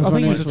 I don't I know. I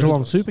think he was a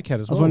wondering- Geelong Supercat as I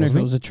was well. wondering if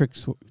it wasn't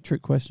was a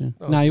trick question.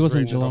 I No, he was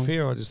wasn't reading it off Geelong.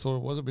 here. I just thought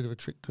it was a bit of a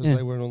trick because Yeah.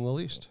 they weren't on the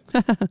list.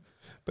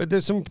 But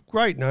there's some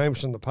great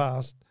names from the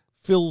past.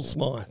 Phil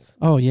Smythe,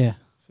 Oh, yeah.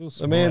 he?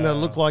 the man that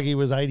looked like he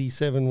was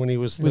 87 when he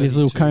was 32. With his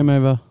little comb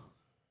over.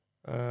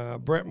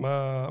 Brett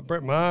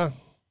Maher,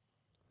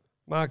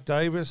 Mark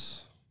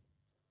Davis,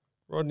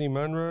 Rodney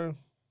Munro,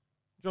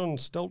 John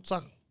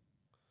Stelzer.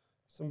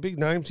 Some big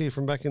names here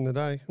from back in the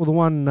day. Well, the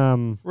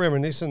one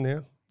Reminiscing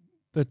now.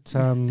 that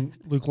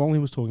Luke Longley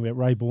was talking about,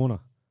 Ray Borner.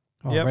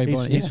 Oh, Yep. Ray He's,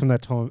 Bonner, he's yeah. from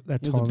that time.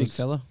 That He was time a big as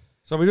fella.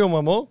 So we're doing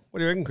one more. What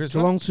do you reckon, Chris?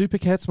 Geelong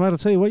Supercats, mate. I'll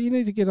tell you what, you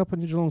need to get up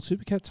on your Geelong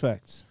Supercats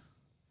facts.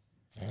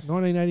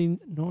 1989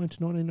 to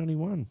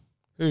 1991.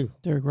 Who?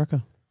 Derek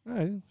Rucker.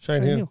 No,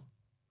 Shane Hill.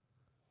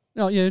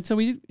 Oh, yeah, so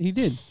he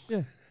did.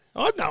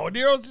 I had no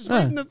idea. I was just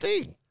reading the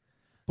thing.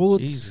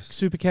 Bullets, Jesus.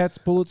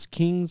 Supercats, Bullets,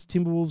 Kings,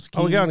 Timberwolves, Kings.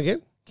 Are we going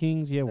again?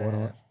 Kings, yeah, why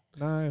not?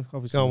 No,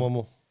 obviously. Go on, not. one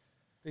more.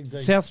 Big D.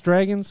 South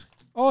Dragons.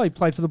 Oh, he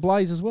played for the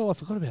Blaze as well. I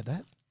forgot about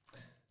that.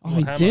 Oh,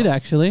 he Hammer. did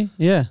actually.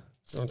 Yeah.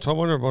 On top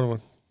one or bottom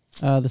one?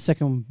 The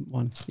second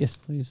one. Yes,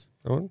 please.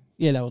 That one?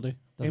 Yeah, that will do.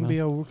 Doesn't matter.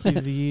 NBL Rookie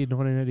of the Year,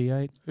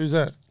 1988. Who's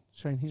that?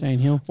 Shane Hill. Shane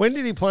Hill. When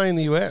did he play in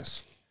the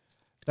US?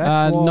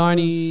 That was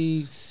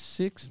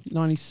 96,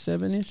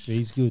 97-ish. Yeah,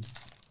 he's good.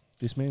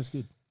 This man's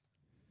good.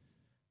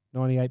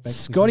 98 back.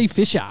 Scotty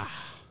Fisher.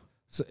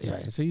 So,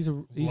 yeah, so he's a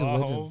legend.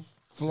 Vlahov.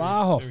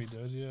 Vlahov. There he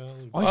does, yeah.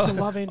 I used to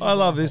love Andrew. I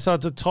love this. So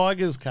it's a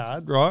Tigers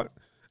card, right?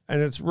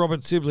 And it's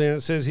Robert Sibley, and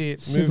it says here,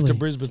 moved to Sibley.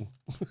 Brisbane.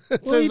 It Well,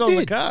 says he it on the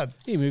did. card.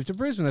 He moved to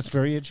Brisbane. That's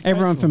very educational.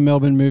 Everyone from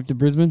Melbourne moved to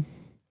Brisbane.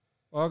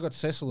 I got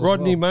Cecil as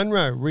Rodney well.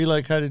 Munro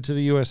relocated to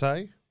the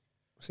USA.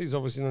 He's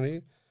obviously not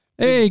here.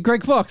 Hey,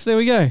 Greg Fox. There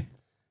we go.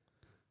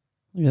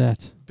 Look at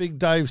that. Big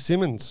Dave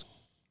Simmons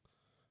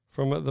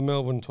from the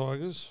Melbourne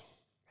Tigers.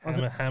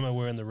 Hammer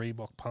wearing the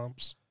Reebok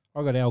pumps.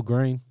 I got Al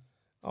Green.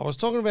 I was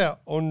talking about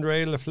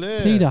Andre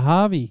Lafleur. Peter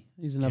Harvey.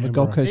 He's another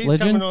Canberra. Gold Coast He's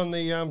legend. coming on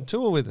the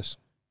tour with us.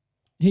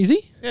 Is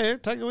he? Yeah,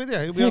 take it with you.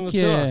 He'll be Heck on the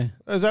yeah.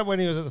 tour. Is that when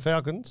he was at the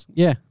Falcons?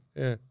 Yeah.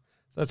 Yeah.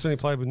 That's when he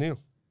played with Neil.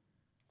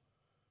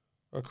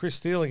 Chris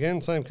Steele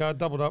again, same card,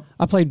 doubled up.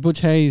 I played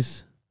Butch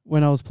Hayes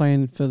when I was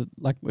playing for,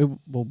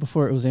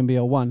 before it was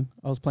NBL 1.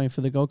 I was playing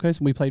for the Gold Coast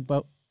and we played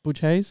Butch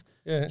Hayes.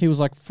 Yeah. He was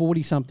like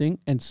 40-something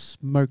and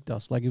smoked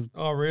us. Like, he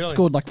Oh, really?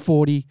 scored like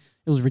 40.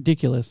 It was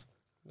ridiculous.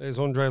 There's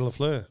Andre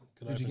Lafleur.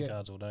 Could Who'd you open get?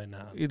 cards all day.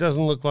 Nah. He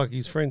doesn't look like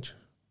he's French.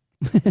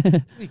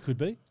 He could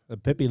be.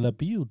 Pepe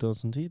Labille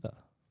doesn't either.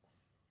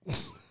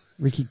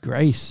 Ricky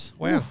Grace.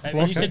 Wow.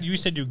 Hey, you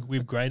said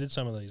we've graded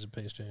some of these at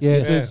PSG. Yeah,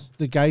 Yeah.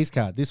 the gaze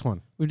card, this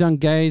one. We've done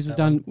Gaze. We've That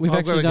done. We've I've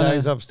actually got a done.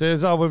 gaze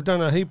upstairs. Oh, we've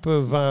done a heap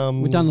of.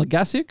 We've done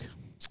Legasic.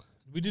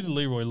 We did a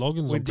Leroy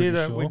Loggins. We I'm did pretty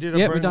a. sure. We did a.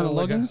 Yeah, we've done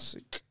Brendan a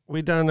Lagasse.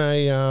 We done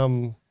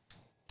a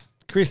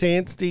Chris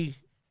Anstey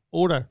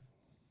auto.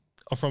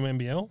 Oh, from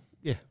NBL.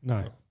 Yeah.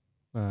 No.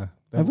 No.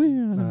 Have we? I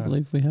don't No.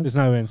 believe we have. There's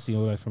no Anstey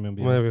auto from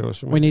NBL. Maybe it was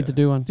from. We need to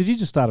do one. Did you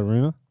just start a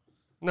rumour?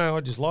 No,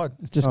 I just lied.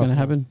 It's just Oh, going to cool.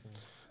 happen.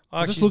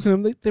 I'm Actually, just looking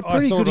at them. They're I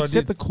pretty thought good, I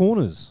except did. the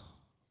corners.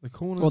 The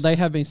corners. Well, they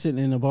have been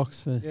sitting in a box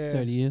for Yeah.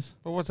 30 years.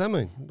 But what's that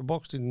mean? The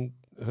box didn't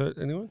hurt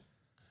anyone.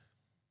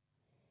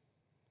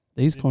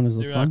 These corners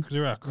look There fun. are,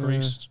 there are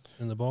creased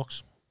in the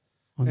box.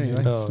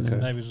 Anyway. Oh, okay.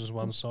 Maybe it's just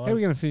one side. How are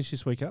we going to finish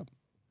this week up?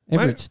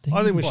 Everett Mate,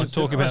 I think we We should should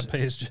talk I- about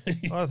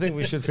PSG. I think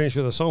we should finish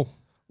with a song.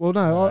 Well,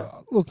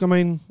 no. Look, I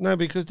mean, No,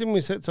 because didn't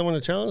we set someone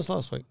a challenge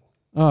last week?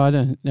 Oh, I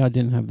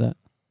didn't have that.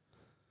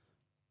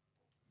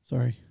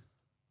 Sorry.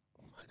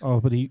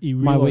 but he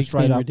My realised week's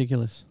straight been up.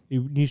 ridiculous. He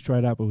knew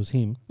straight up it was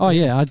him. Oh,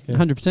 yeah. I Yeah.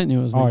 100% knew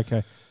it was me. Oh,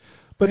 okay.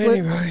 But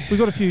Anyway. we've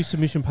got a few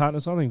submission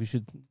partners. I think we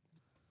should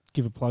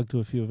give a plug to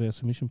a few of our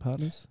submission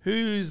partners.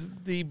 Who's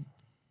the?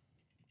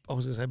 I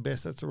was going to say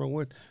best. That's the wrong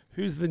word.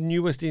 Who's the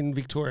newest in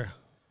Victoria?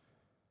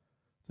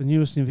 The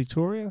newest in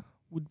Victoria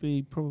would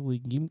be probably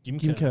Gimco.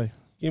 Gimco.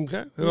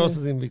 Gimco. Who Yeah. else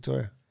is in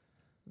Victoria?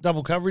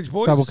 Double coverage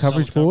boys. Double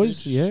coverage Double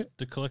boys, yeah.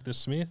 The Collector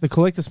Smith. The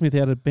Collector Smith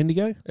out at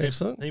Bendigo.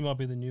 Excellent. He might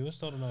be the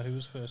newest. I don't know who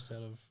was first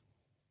out of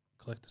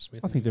Collector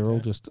Smith. I think they're all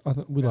Yeah. just. We Around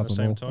love the them all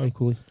same time.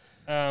 equally.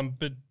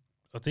 But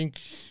I think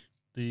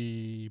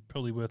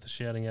probably worth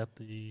shouting out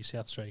the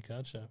South Australia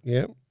Card Show.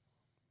 Yeah.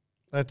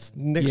 That's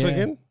next Yeah.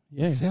 weekend.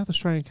 Yeah. South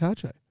Australian Card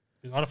Show.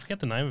 I forget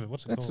the name of it.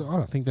 What's it That's. I called?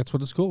 don't think that's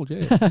what it's called.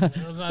 Yeah.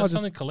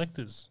 Something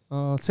Collectors.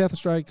 South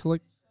Australia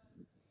Collect.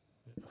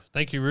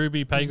 Thank you,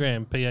 Ruby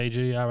Pagram,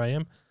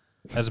 Pagram,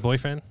 as a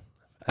boyfriend.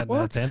 At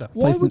What? Panda.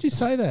 Why Placement. would you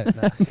say that?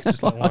 Nah, it's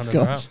just like Oh, one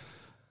gosh.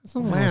 That's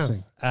not a Wow. nice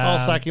thing. I'll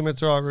sack him.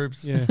 It's all right,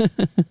 Rubes. Yeah.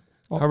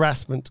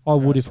 Harassment. I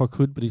would if I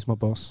could, but he's my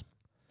boss.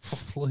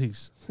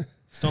 Please.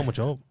 Stole my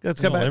job. Let's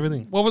go Stole back.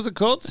 everything. What was it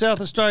called?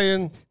 South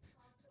Australian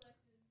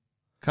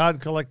Card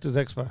Collectors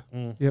Expo.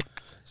 Mm.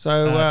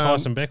 So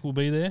Tyson Beck will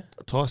be there.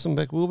 Tyson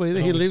Beck will be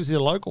there. He lives here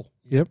local.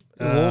 Yep.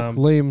 Um,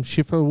 Liam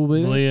Schiffer will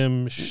be there.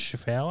 Liam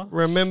Schaffauer.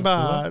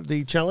 Remember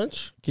the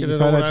challenge. Get Get your an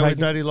photo auto with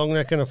taken. Daddy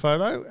Longneck and a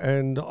photo,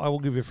 and I will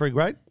give you a free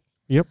grade.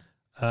 Yep.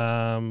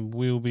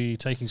 We'll be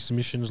taking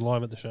submissions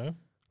live at the show.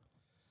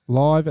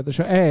 Live at the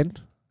show. And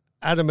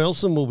Adam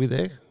Elson will be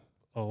there.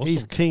 Oh, awesome.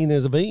 He's keen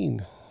as a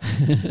bean.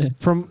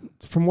 from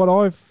what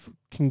I've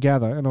can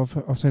gather, and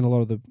I've seen a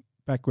lot of the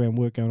background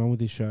work going on with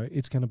this show,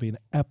 it's going to be an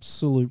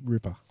absolute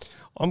ripper.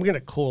 I'm going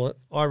to call it.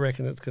 I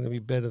reckon it's going to be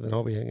better than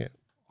Hobby Hangout.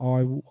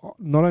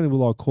 Not only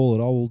will I call it,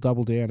 I will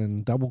double down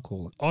and double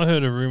call it. I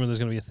heard a rumor there's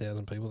going to be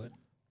 1,000 people there.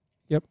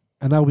 Yep.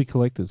 And they'll be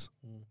collectors.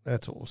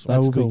 That's awesome. They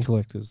That's will cool. be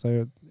collectors.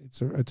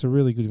 it's a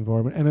really good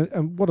environment,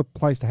 and what a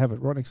place to have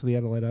it, right next to the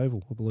Adelaide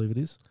Oval, I believe it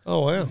is.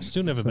 Oh, wow.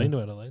 Still never been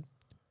to Adelaide.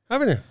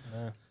 Haven't you?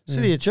 No.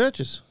 City of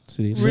Churches.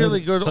 City of Really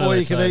Murders. good So all they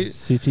you can say. eat.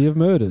 City of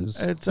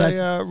Murders. It's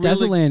a really...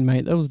 Dazzleland,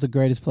 mate. That was the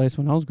greatest place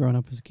when I was growing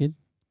up as a kid.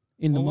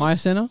 In the What Maya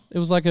was? Centre. It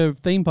was like a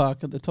theme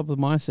park at the top of the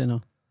Maya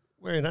Centre.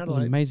 We're in It was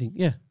Adelaide. amazing.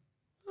 Yeah.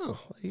 Oh,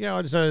 yeah,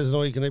 I just know there's an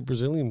all you can eat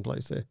Brazilian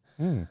place there.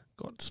 Mm.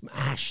 Got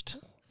smashed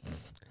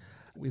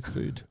with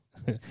food.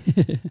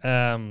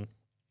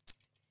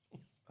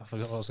 I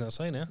forgot what I was going to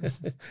say now.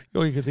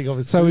 All you can think of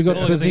is So we got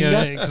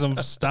Bazinga. Because I'm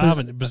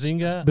starving.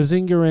 Bazinga.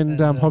 Bazinga and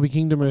And, Hobby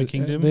Kingdom are Hobby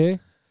Kingdom. there.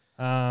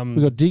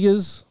 We got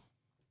Diggers.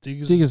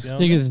 Diggers.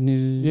 Diggers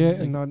new. Yeah,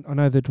 and I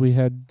know that we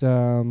had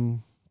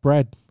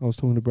Brad. I was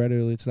talking to Brad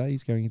earlier today.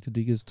 He's going into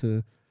Diggers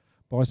to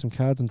buy some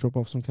cards and drop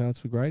off some cards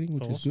for grading,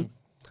 which is Awesome. good.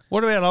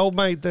 What about old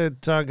mate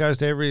that goes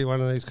to every one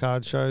of these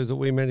card shows that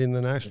we met in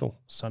the National?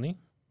 Sonny.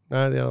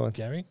 No, the other one.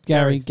 Gary.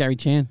 Gary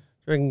Chan. Do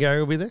you reckon Gary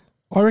will be there?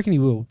 I reckon he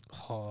will.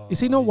 Oh, Is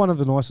he not one of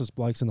the nicest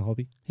blokes in the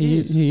hobby? He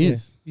Yeah,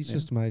 is. He's Yeah.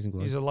 just amazing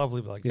bloke. He's a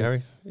lovely bloke, Yeah.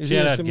 Gary. Is Shout he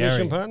a out submission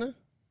Gary. partner?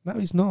 No,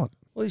 he's not.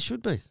 Well, he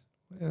should be.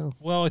 Well,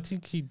 Well, I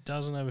think he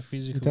doesn't have a he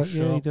physical does,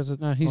 shop. yeah, he does it.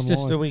 No, he's online.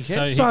 just- Do we So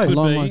care? he So- could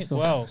Long be. line stuff.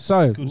 Well,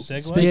 So, good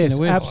segue. Speaking yes, of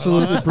which-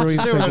 absolutely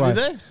brilliant Is there already segue.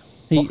 there?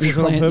 He Was it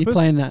on planned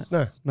purpose? that.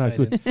 No. No, No,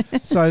 good.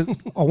 So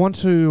I want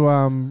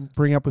to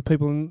bring up with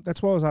people, and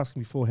that's why I was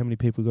asking before how many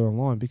people got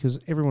online, because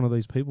every one of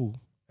these people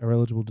are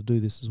eligible to do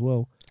this as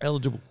well.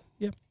 Eligible.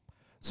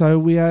 So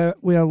we are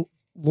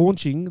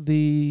launching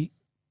the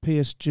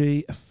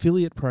PSG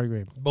affiliate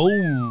program.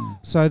 Boom.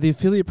 So the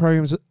affiliate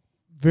program is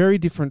very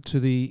different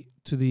to the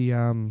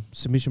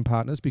submission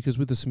partners, because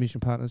with the submission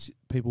partners,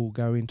 people will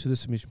go into the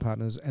submission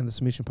partners, and the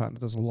submission partner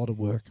does a lot of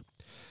work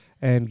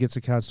and gets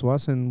the cards to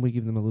us, and we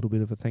give them a little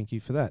bit of a thank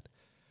you for that.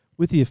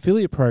 With the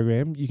affiliate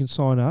program, you can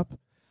sign up,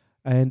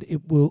 and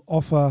it will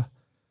offer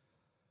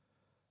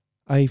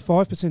a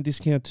 5%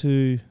 discount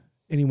to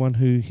anyone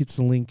who hits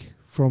the link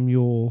from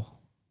your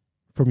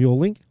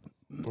link.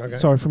 Okay.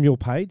 Sorry, from your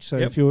page. So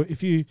Yep.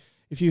 if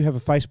you have a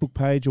Facebook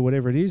page or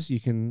whatever it is, you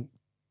can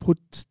put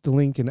the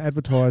link and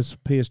advertise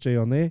PSG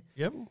on there.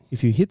 Yep.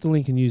 If you hit the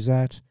link and use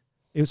that,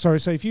 so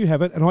if you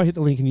have it and I hit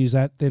the link and use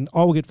that, then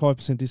I will get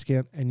 5%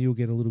 discount and you'll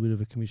get a little bit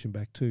of a commission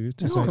back too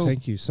to say cool.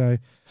 thank you. So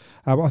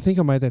I think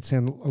I made that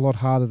sound a lot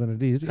harder than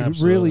it is. It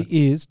Absolutely.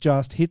 really is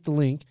just hit the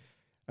link,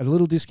 a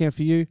little discount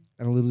for you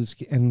and a little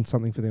and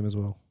something for them as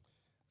well.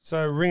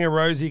 So Ring of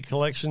Rosie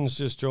Collections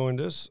just joined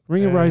us.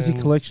 Ring of Rosie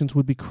And Collections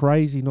would be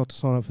crazy not to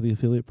sign up for the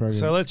affiliate program.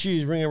 So let's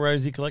use Ring of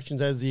Rosie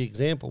Collections as the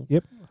example.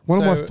 Yep. One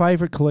of my So-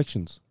 favourite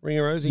collections. Ring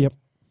of Rosie. Yep.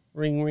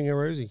 Ring of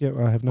Rosie. Yep,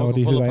 I have no Michael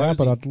idea who Fuller they are,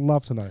 but Posey. I'd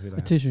love to know who they A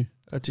are. tissue.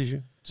 A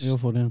tissue. They all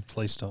fall down.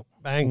 Please stop.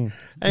 Bang. Mm.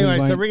 Anyway, We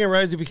so won't- Ring of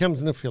Rosie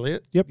becomes an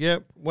affiliate. Yep.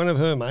 Yep. One of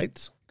her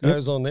mates Yep.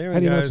 goes on there How and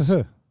do you know goes, it's a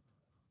her?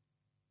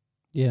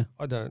 Yeah.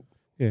 I don't.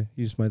 Yeah,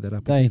 you just made that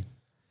up. They.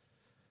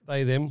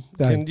 They, them.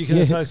 They. You can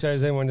Yeah. associate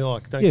as anyone you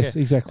like. Don't Yes,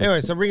 care. exactly.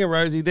 Anyway, so Ring of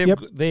Rosie, Yep.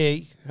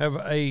 they have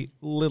a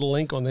little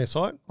link on their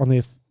site. On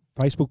their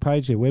Facebook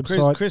page, their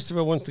website,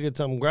 Christopher wants to get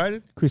something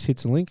graded. Chris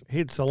hits the link.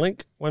 Hits the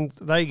link. Once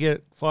they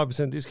get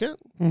 5% discount,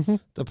 Mm-hmm.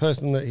 the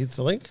person that hits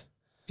the link.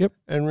 Yep.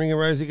 And Ring of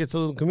Rosie gets a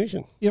little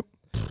commission.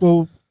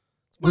 Well,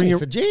 Money Ring of-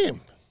 for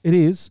jam. it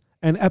is,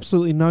 and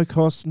absolutely no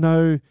cost.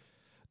 No,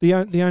 the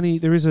only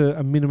there is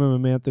a minimum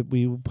amount that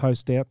we will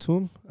post out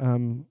to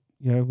them.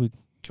 We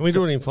Can we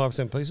do it in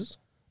 5% pieces?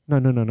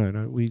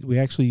 no. We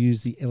actually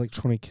use the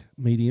electronic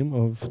medium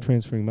of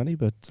transferring money,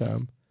 but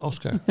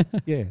Oscar.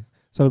 yeah.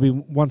 So it'll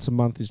be once a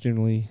month is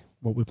generally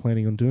what we're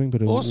planning on doing,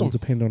 but it will Awesome.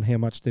 depend on how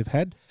much they've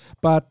had.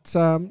 But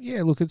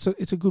look, it's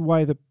a good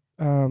way that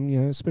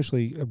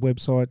especially a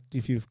website.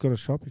 If you've got a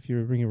shop, if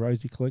you're Ring of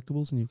Rosie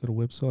Collectibles and you've got a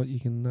website, you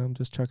can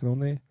just chuck it on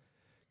there,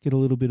 get a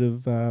little bit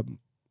of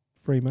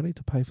free money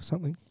to pay for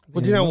something.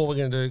 Well, do you know what we're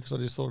going to do? Because I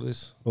just thought of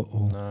this.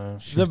 Uh-oh. No.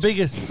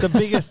 The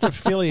biggest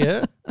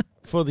affiliate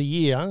for the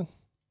year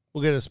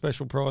will get a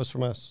special prize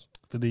from us.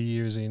 For the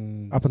years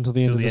in Up until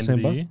the end till of the December.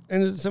 End of the year.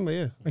 End of December,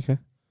 yeah. Okay.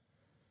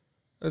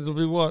 It'll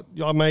be what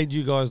I made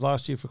you guys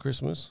last year for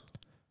Christmas.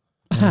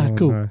 Oh,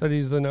 Cool. no. That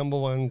is the number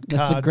one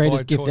That's the card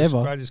greatest by gift choice,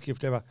 ever. Greatest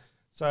gift ever.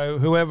 So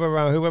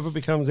whoever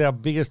becomes our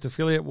biggest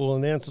affiliate will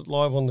announce it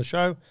live on the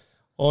show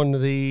on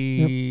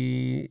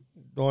the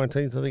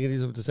 19th, I think it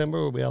is, of December.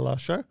 Will be our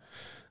last show,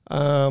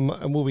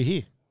 and we'll be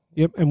here.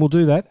 Yep, and we'll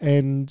do that.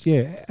 And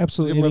yeah, Give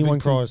absolutely them a anyone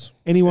big can, prize.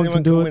 anyone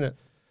can do win it.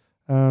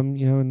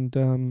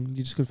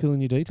 You just got to fill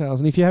in your details.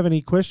 And if you have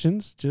any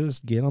questions,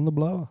 just get on the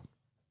blower.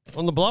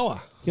 On the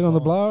blower. Get on the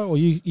blower, or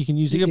you can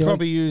use You it. could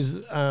probably use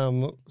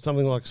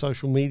something like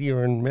social media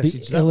and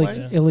message the that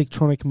way.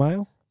 electronic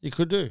mail. You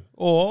could do.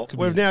 Or Could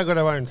we've be. now got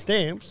our own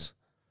stamps.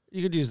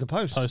 You could use the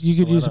post. Post You us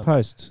could a use a letter.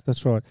 post.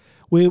 That's right.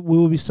 We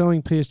will be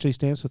selling PSG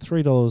stamps for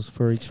 $3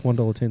 for each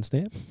 $1.10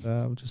 stamp.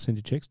 Just send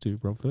your checks to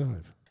Rob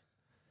Verhove.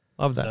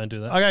 Love that. Don't do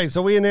that. Okay,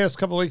 so we announced a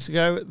couple of weeks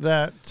ago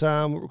that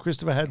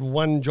Christopher had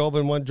one job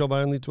and one job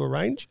only to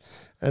arrange,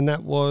 and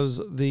that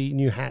was the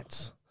new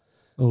hats.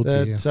 Oh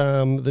dear.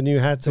 That the new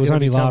hats It are was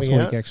going to only be last coming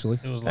week, out. actually.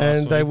 It was last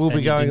And they week, will be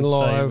and you going didn't say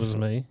live. It was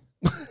me.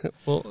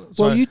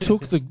 Well, you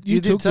took the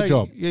did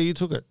job. Yeah, you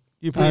took it.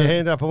 You put your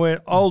hand up and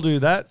went, "I'll do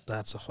that.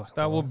 That's a fucking.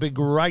 That would be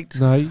great."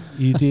 No,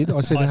 you did. I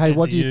said, I hey, said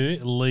what to do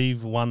you?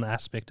 leave one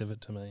aspect of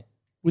it to me?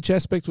 Which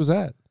aspect was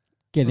that?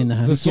 Get in the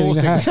hat. The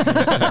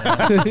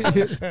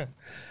sourcing.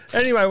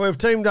 Anyway, we've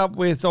teamed up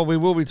with, or we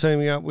will be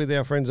teaming up with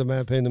our friends at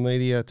Mad Panda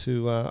Media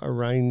to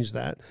arrange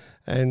that.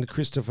 And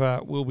Christopher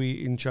will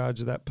be in charge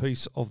of that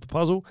piece of the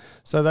puzzle.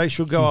 So they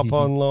should go up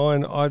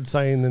online, I'd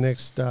say, in the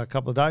next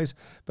couple of days.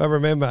 But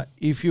remember,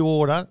 if you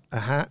order a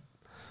hat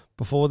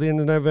before the end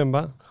of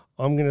November,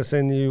 I'm going to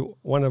send you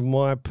one of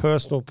my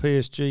personal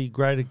PSG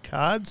graded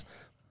cards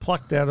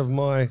plucked out of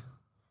my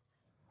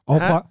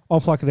hat. I'll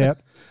pluck it out.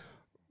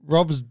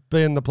 Rob's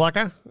being the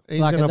plucker. He's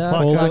Pluck going to it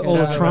pluck out. All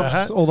the hat.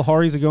 trumps, all the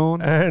horries are gone.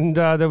 And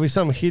there'll be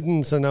some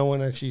hidden so no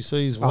one actually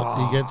sees what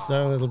he gets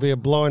done. It'll be a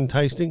blind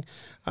tasting.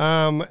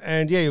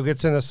 And yeah, you'll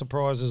get sent a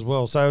surprise as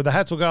well. So the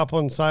hats will go up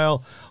on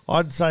sale,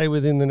 I'd say,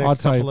 within the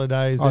next couple of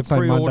days. They're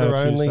pre-order Monday or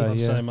only. Tuesday, I'd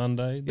yeah. say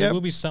Monday. There Yep.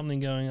 will be something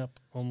going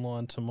up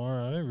online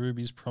tomorrow.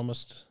 Ruby's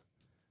promised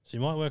she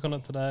might work on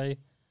it today.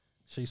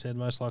 She said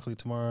most likely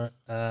tomorrow.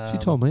 She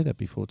told me that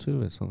before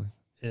too, or something.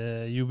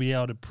 You'll be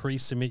able to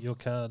pre-submit your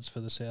cards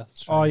for the South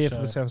Oh Australian yeah, show.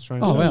 for the South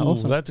Australian. Oh, show. wow, Ooh,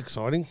 awesome. that's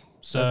exciting.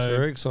 So That's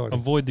very exciting.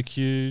 avoid the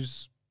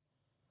queues.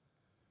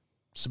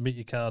 Submit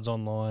your cards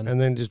online.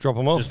 And then just drop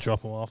them off. Just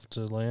drop them off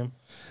to Liam.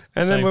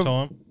 And Save then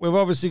time. we've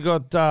obviously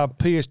got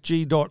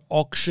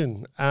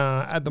PSG.auction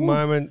at the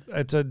moment.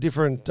 It's a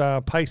different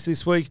pace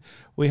this week.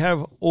 We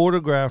have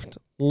autographed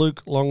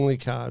Luke Longley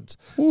cards.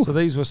 So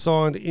these were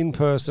signed in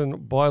person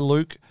by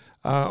Luke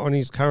on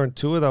his current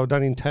tour. They were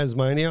done in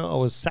Tasmania. I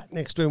was sat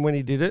next to him when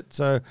he did it.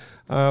 So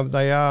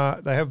they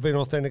have been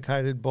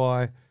authenticated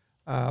by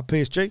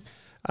PSG.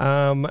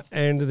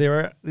 And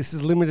this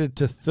is limited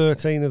to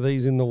 13 of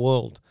these in the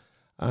world.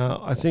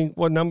 I think,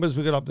 what numbers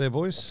we got up there,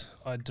 boys?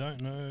 I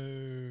don't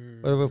know.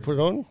 Whether we put it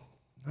on?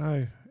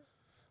 No,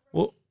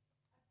 Well,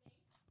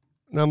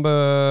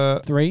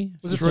 number 3.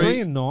 was it 3? 3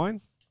 and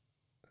 9?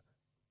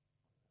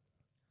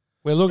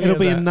 We're looking It'll at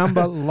be a that.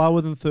 number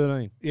lower than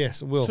 13.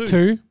 Yes, it will.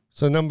 2.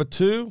 So number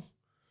 2,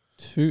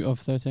 2 of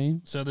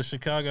 13. So the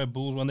Chicago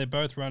Bulls, when they're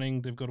both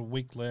running, they've got a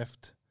week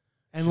left.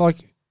 And like,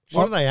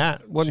 what are they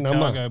at? What Chicago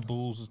number?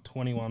 Bulls is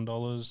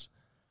 $21,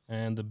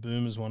 and the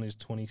Boomers one is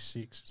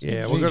 $26.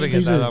 Yeah, we've got to get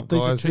These that are- up,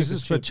 these are guys. This cheap is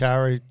as for chips.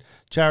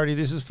 charity.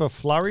 This is for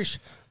Flourish,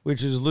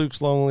 which is Luke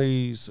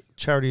Longley's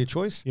charity of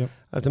choice. Yep.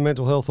 It's a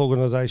mental health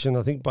organisation,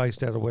 I think,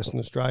 based out of Western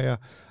Australia.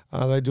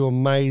 They do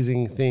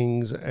amazing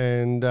things,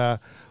 and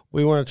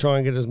we want to try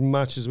and get as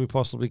much as we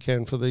possibly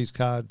can for these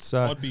cards.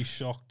 I'd be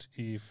shocked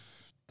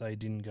if they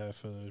didn't go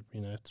for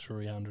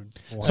 300.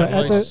 so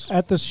at least.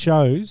 at the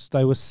shows,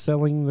 they were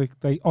selling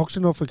they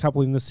auctioned off a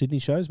couple in the Sydney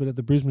shows, but at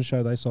the Brisbane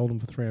show, they sold them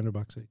for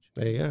 $300 each.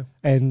 There you go.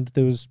 And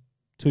there was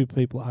 2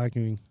 people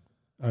arguing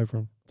over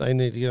them. They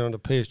need to get onto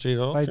PSG.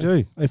 They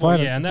do. If Well, I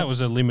had yeah, and that was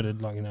a limited,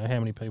 how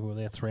many people were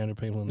there? 300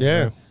 people in the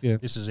Yeah. room. Yeah.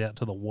 This is out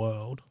to the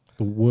world.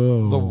 the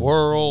world, The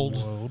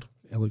world.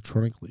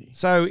 electronically.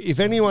 So if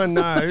anyone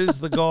knows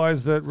the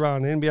guys that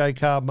run NBA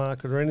Card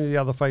Market or any of the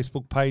other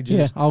Facebook pages,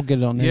 Yeah, I'll get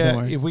it on there. Don't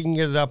yeah, worry. if we can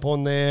get it up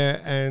on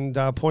there and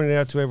point it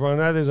out to everyone.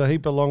 I know there's a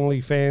heap of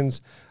Longley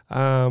fans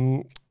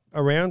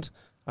around.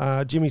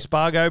 Jimmy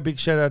Spargo, big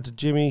shout out to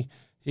Jimmy.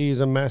 He is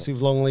a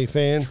massive Longley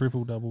fan.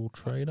 Triple-double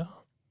trader.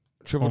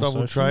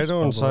 Triple-double socials, trader I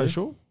on believe.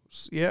 social.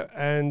 Yeah,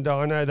 and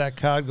I know that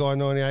Card Guy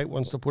 98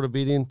 wants to put a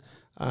bid in,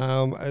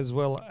 as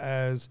well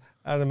as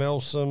Adam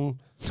Elsom,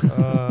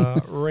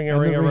 Ringer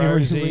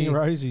Rosie,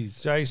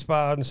 Rosies. Jay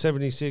Spartan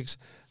 76.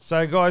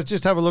 So guys,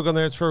 just have a look on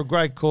there. It's for a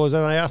great cause,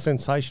 and they are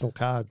sensational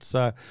cards.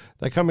 So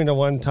they come into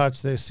one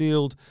touch. They're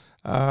sealed,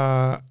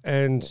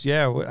 and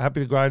yeah, we're happy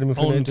to grade them if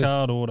we need to.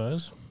 On-card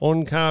autos.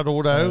 On card So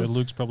auto,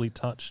 Luke's probably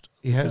touched.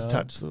 he has card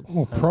touched them.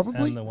 Well,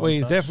 probably. and the one Well,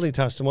 he's touch, definitely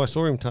touched them. I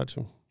saw him touch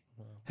them.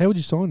 How would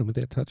you sign them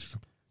without touching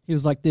them? He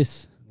was like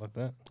this. like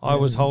that. I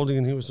was holding,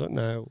 and he was like,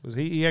 no, it was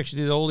he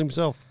actually did it all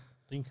himself.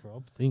 Think,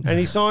 Rob. Think. And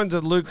he signs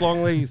at Luke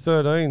Longley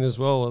 13 as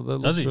well. That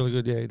looks he? really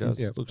good. Yeah, he does.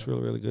 Yeah. Looks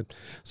really, really good.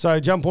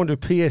 So jump onto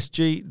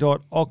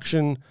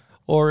PSG.auction,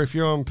 or if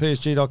you're on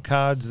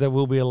PSG.cards, there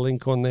will be a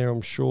link on there,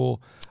 I'm sure.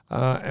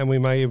 And we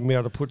may even be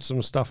able to put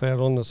some stuff out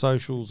on the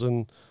socials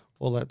and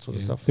all that sort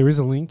of stuff. There is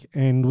a link,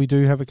 and we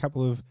do have a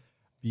couple of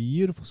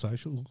beautiful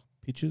social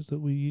pictures that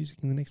we're using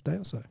in the next day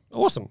or so.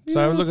 Awesome.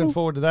 So looking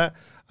forward to that.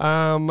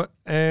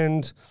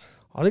 And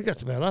I think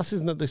that's about us,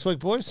 isn't it, this week,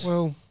 boys?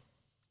 Well,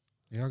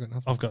 yeah, I got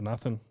nothing. I've got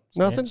nothing.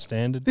 Nothing?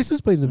 Standard. This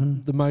has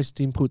been the most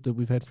input that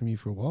we've had from you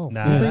for a while.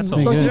 Nah, Yeah, that's all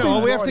been But good. you know,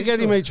 we have to get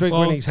him each week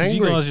Well, when he's 'cause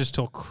you hangry. guys just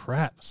talk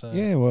crap. So.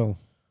 Yeah, well,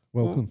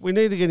 welcome. We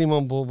need to get him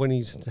on board when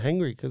he's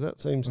hangry, because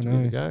that seems to I be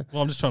the know. go.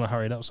 Well, I'm just trying to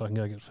hurry it up so I can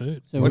go get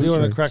food. So What do you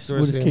we'll, want to true. crack the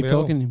we'll rest just of keep the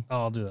NBL? talking to him. Oh,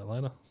 I'll do that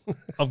later.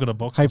 I've got a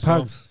box. Hey, myself.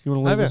 Pugs, you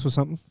want to Have leave you? us with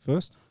something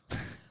first?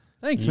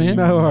 Thanks, You man.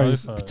 No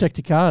worries. mofo. Protect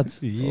your cards.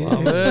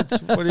 Love it.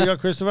 What do you got,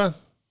 Christopher?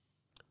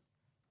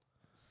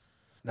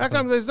 How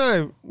come there's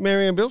no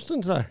Marianne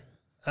Bilston today?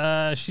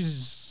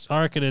 She's I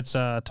reckon it's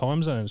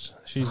time zones.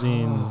 She's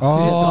in.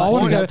 I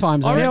want to go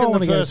time I zone. reckon want the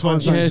to go first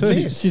one's Yeah,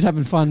 too. she's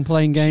having fun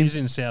playing games. She's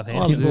in I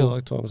Southampton. do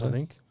like time I zone.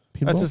 think.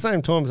 That's the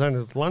same time zone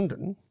as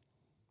London.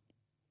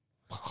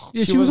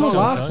 Yeah, she was on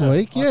last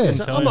week. Yeah. couldn't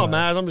tell I'm you not that.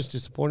 mad. I'm just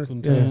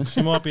disappointed. Yeah.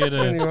 She might be at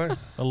Anyway,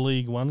 a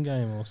League One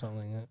game or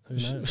something. Who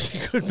knows? she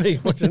could be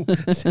watching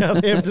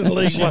Southampton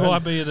League She One.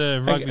 might be at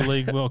a Rugby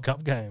League World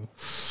Cup game.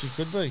 She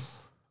could be.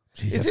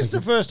 Jeez, Is that's this a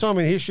the first time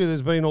in history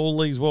there's been all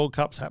these World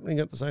Cups happening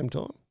at the same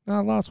time?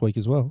 good- last week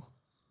as well.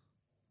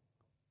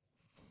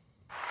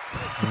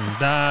 No.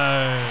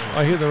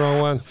 I hit the wrong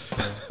one.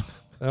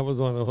 That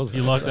was one.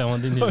 You liked that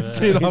one, didn't you?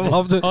 Dude, I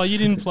loved it. Oh, you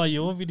didn't play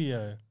your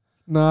video.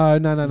 No.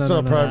 It's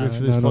not appropriate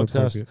for this not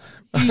podcast. appropriate.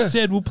 You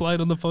said we'll play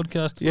it on the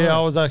podcast. Yeah,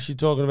 I was actually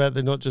talking about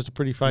the Not Just a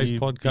Pretty Face You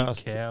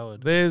podcast. big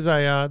coward. There's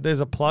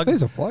a plug.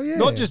 There's a play, yeah.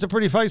 Not Just a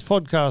Pretty Face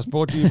podcast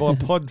brought to you by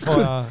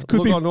Podfire. Could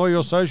Look be- on all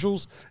your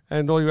socials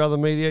and all your other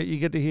media. You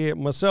get to hear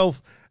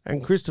myself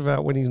and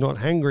Christopher when he's not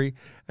hangry.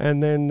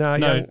 And then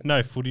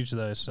No footage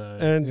though. So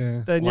and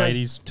Yeah. then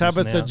Ladies,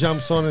 Tabitha listen out.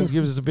 jumps on and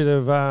gives us a bit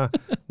of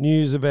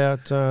news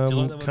about you like that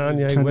one?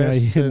 Kanye Kanye,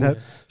 West. yeah, And that-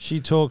 she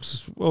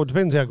talks. Well, it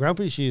depends how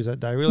grumpy she is that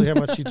day. Really, how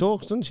much she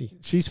talks, doesn't she?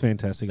 She's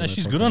fantastic. No, on that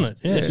she's good on podcast. it.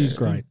 Yeah. She's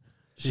great.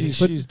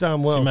 She's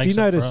done well. She Do makes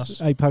you up for notice, us.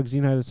 hey Pugs,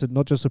 you notice that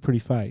not just a pretty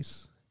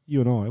face, you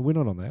and I, we're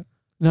not on that.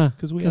 No,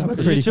 Because we 'Cause are we're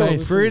pretty. pretty You two are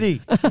face.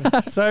 pretty,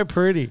 so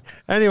pretty.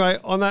 Anyway,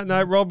 on that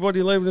note, Rob, what are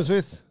you leaving us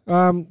with?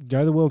 Go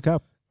the World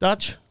Cup.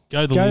 Dutch.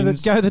 Go the Go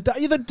Wings.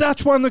 the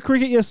Dutch won the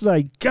cricket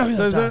yesterday. Go So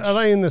the is that, Dutch. are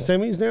they in the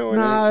semis now? Or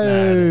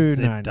No,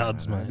 they're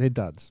duds, mate. They're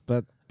duds.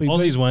 But we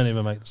Aussies beat, won't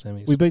ever make the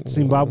semis. we beat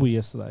Zimbabwe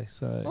yesterday.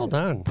 So Well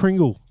done.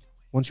 Pringle,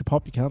 once you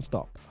pop, you can't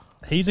stop.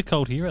 He's a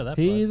cult hero. That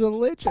He bloke. is a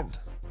legend.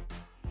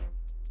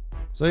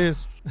 See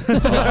us.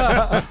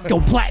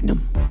 Go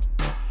platinum.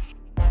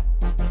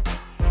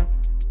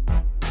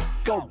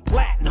 Go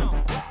platinum.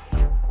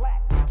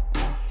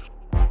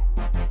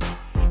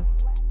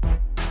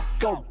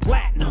 Go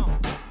platinum.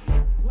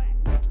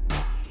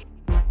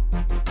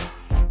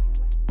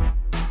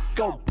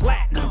 Go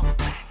platinum.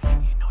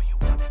 You know you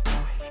wanna do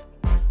it.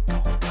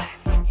 Go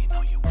platinum. You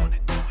know you wanna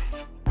do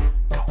it.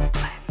 Go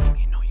platinum.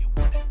 You know you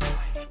wanna do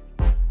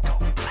it. Go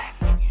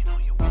platinum. You know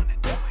you wanna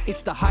do it.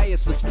 It's the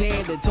highest of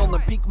standards. On the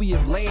peak we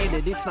have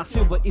landed. It's not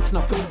silver, it's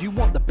not gold. You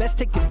want the best,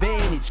 take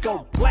advantage. Go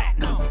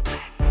platinum.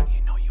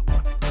 You know you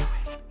wanna do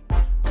it.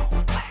 Go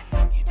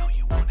platinum. You know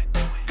you wanna do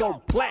it.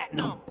 Go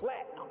platinum.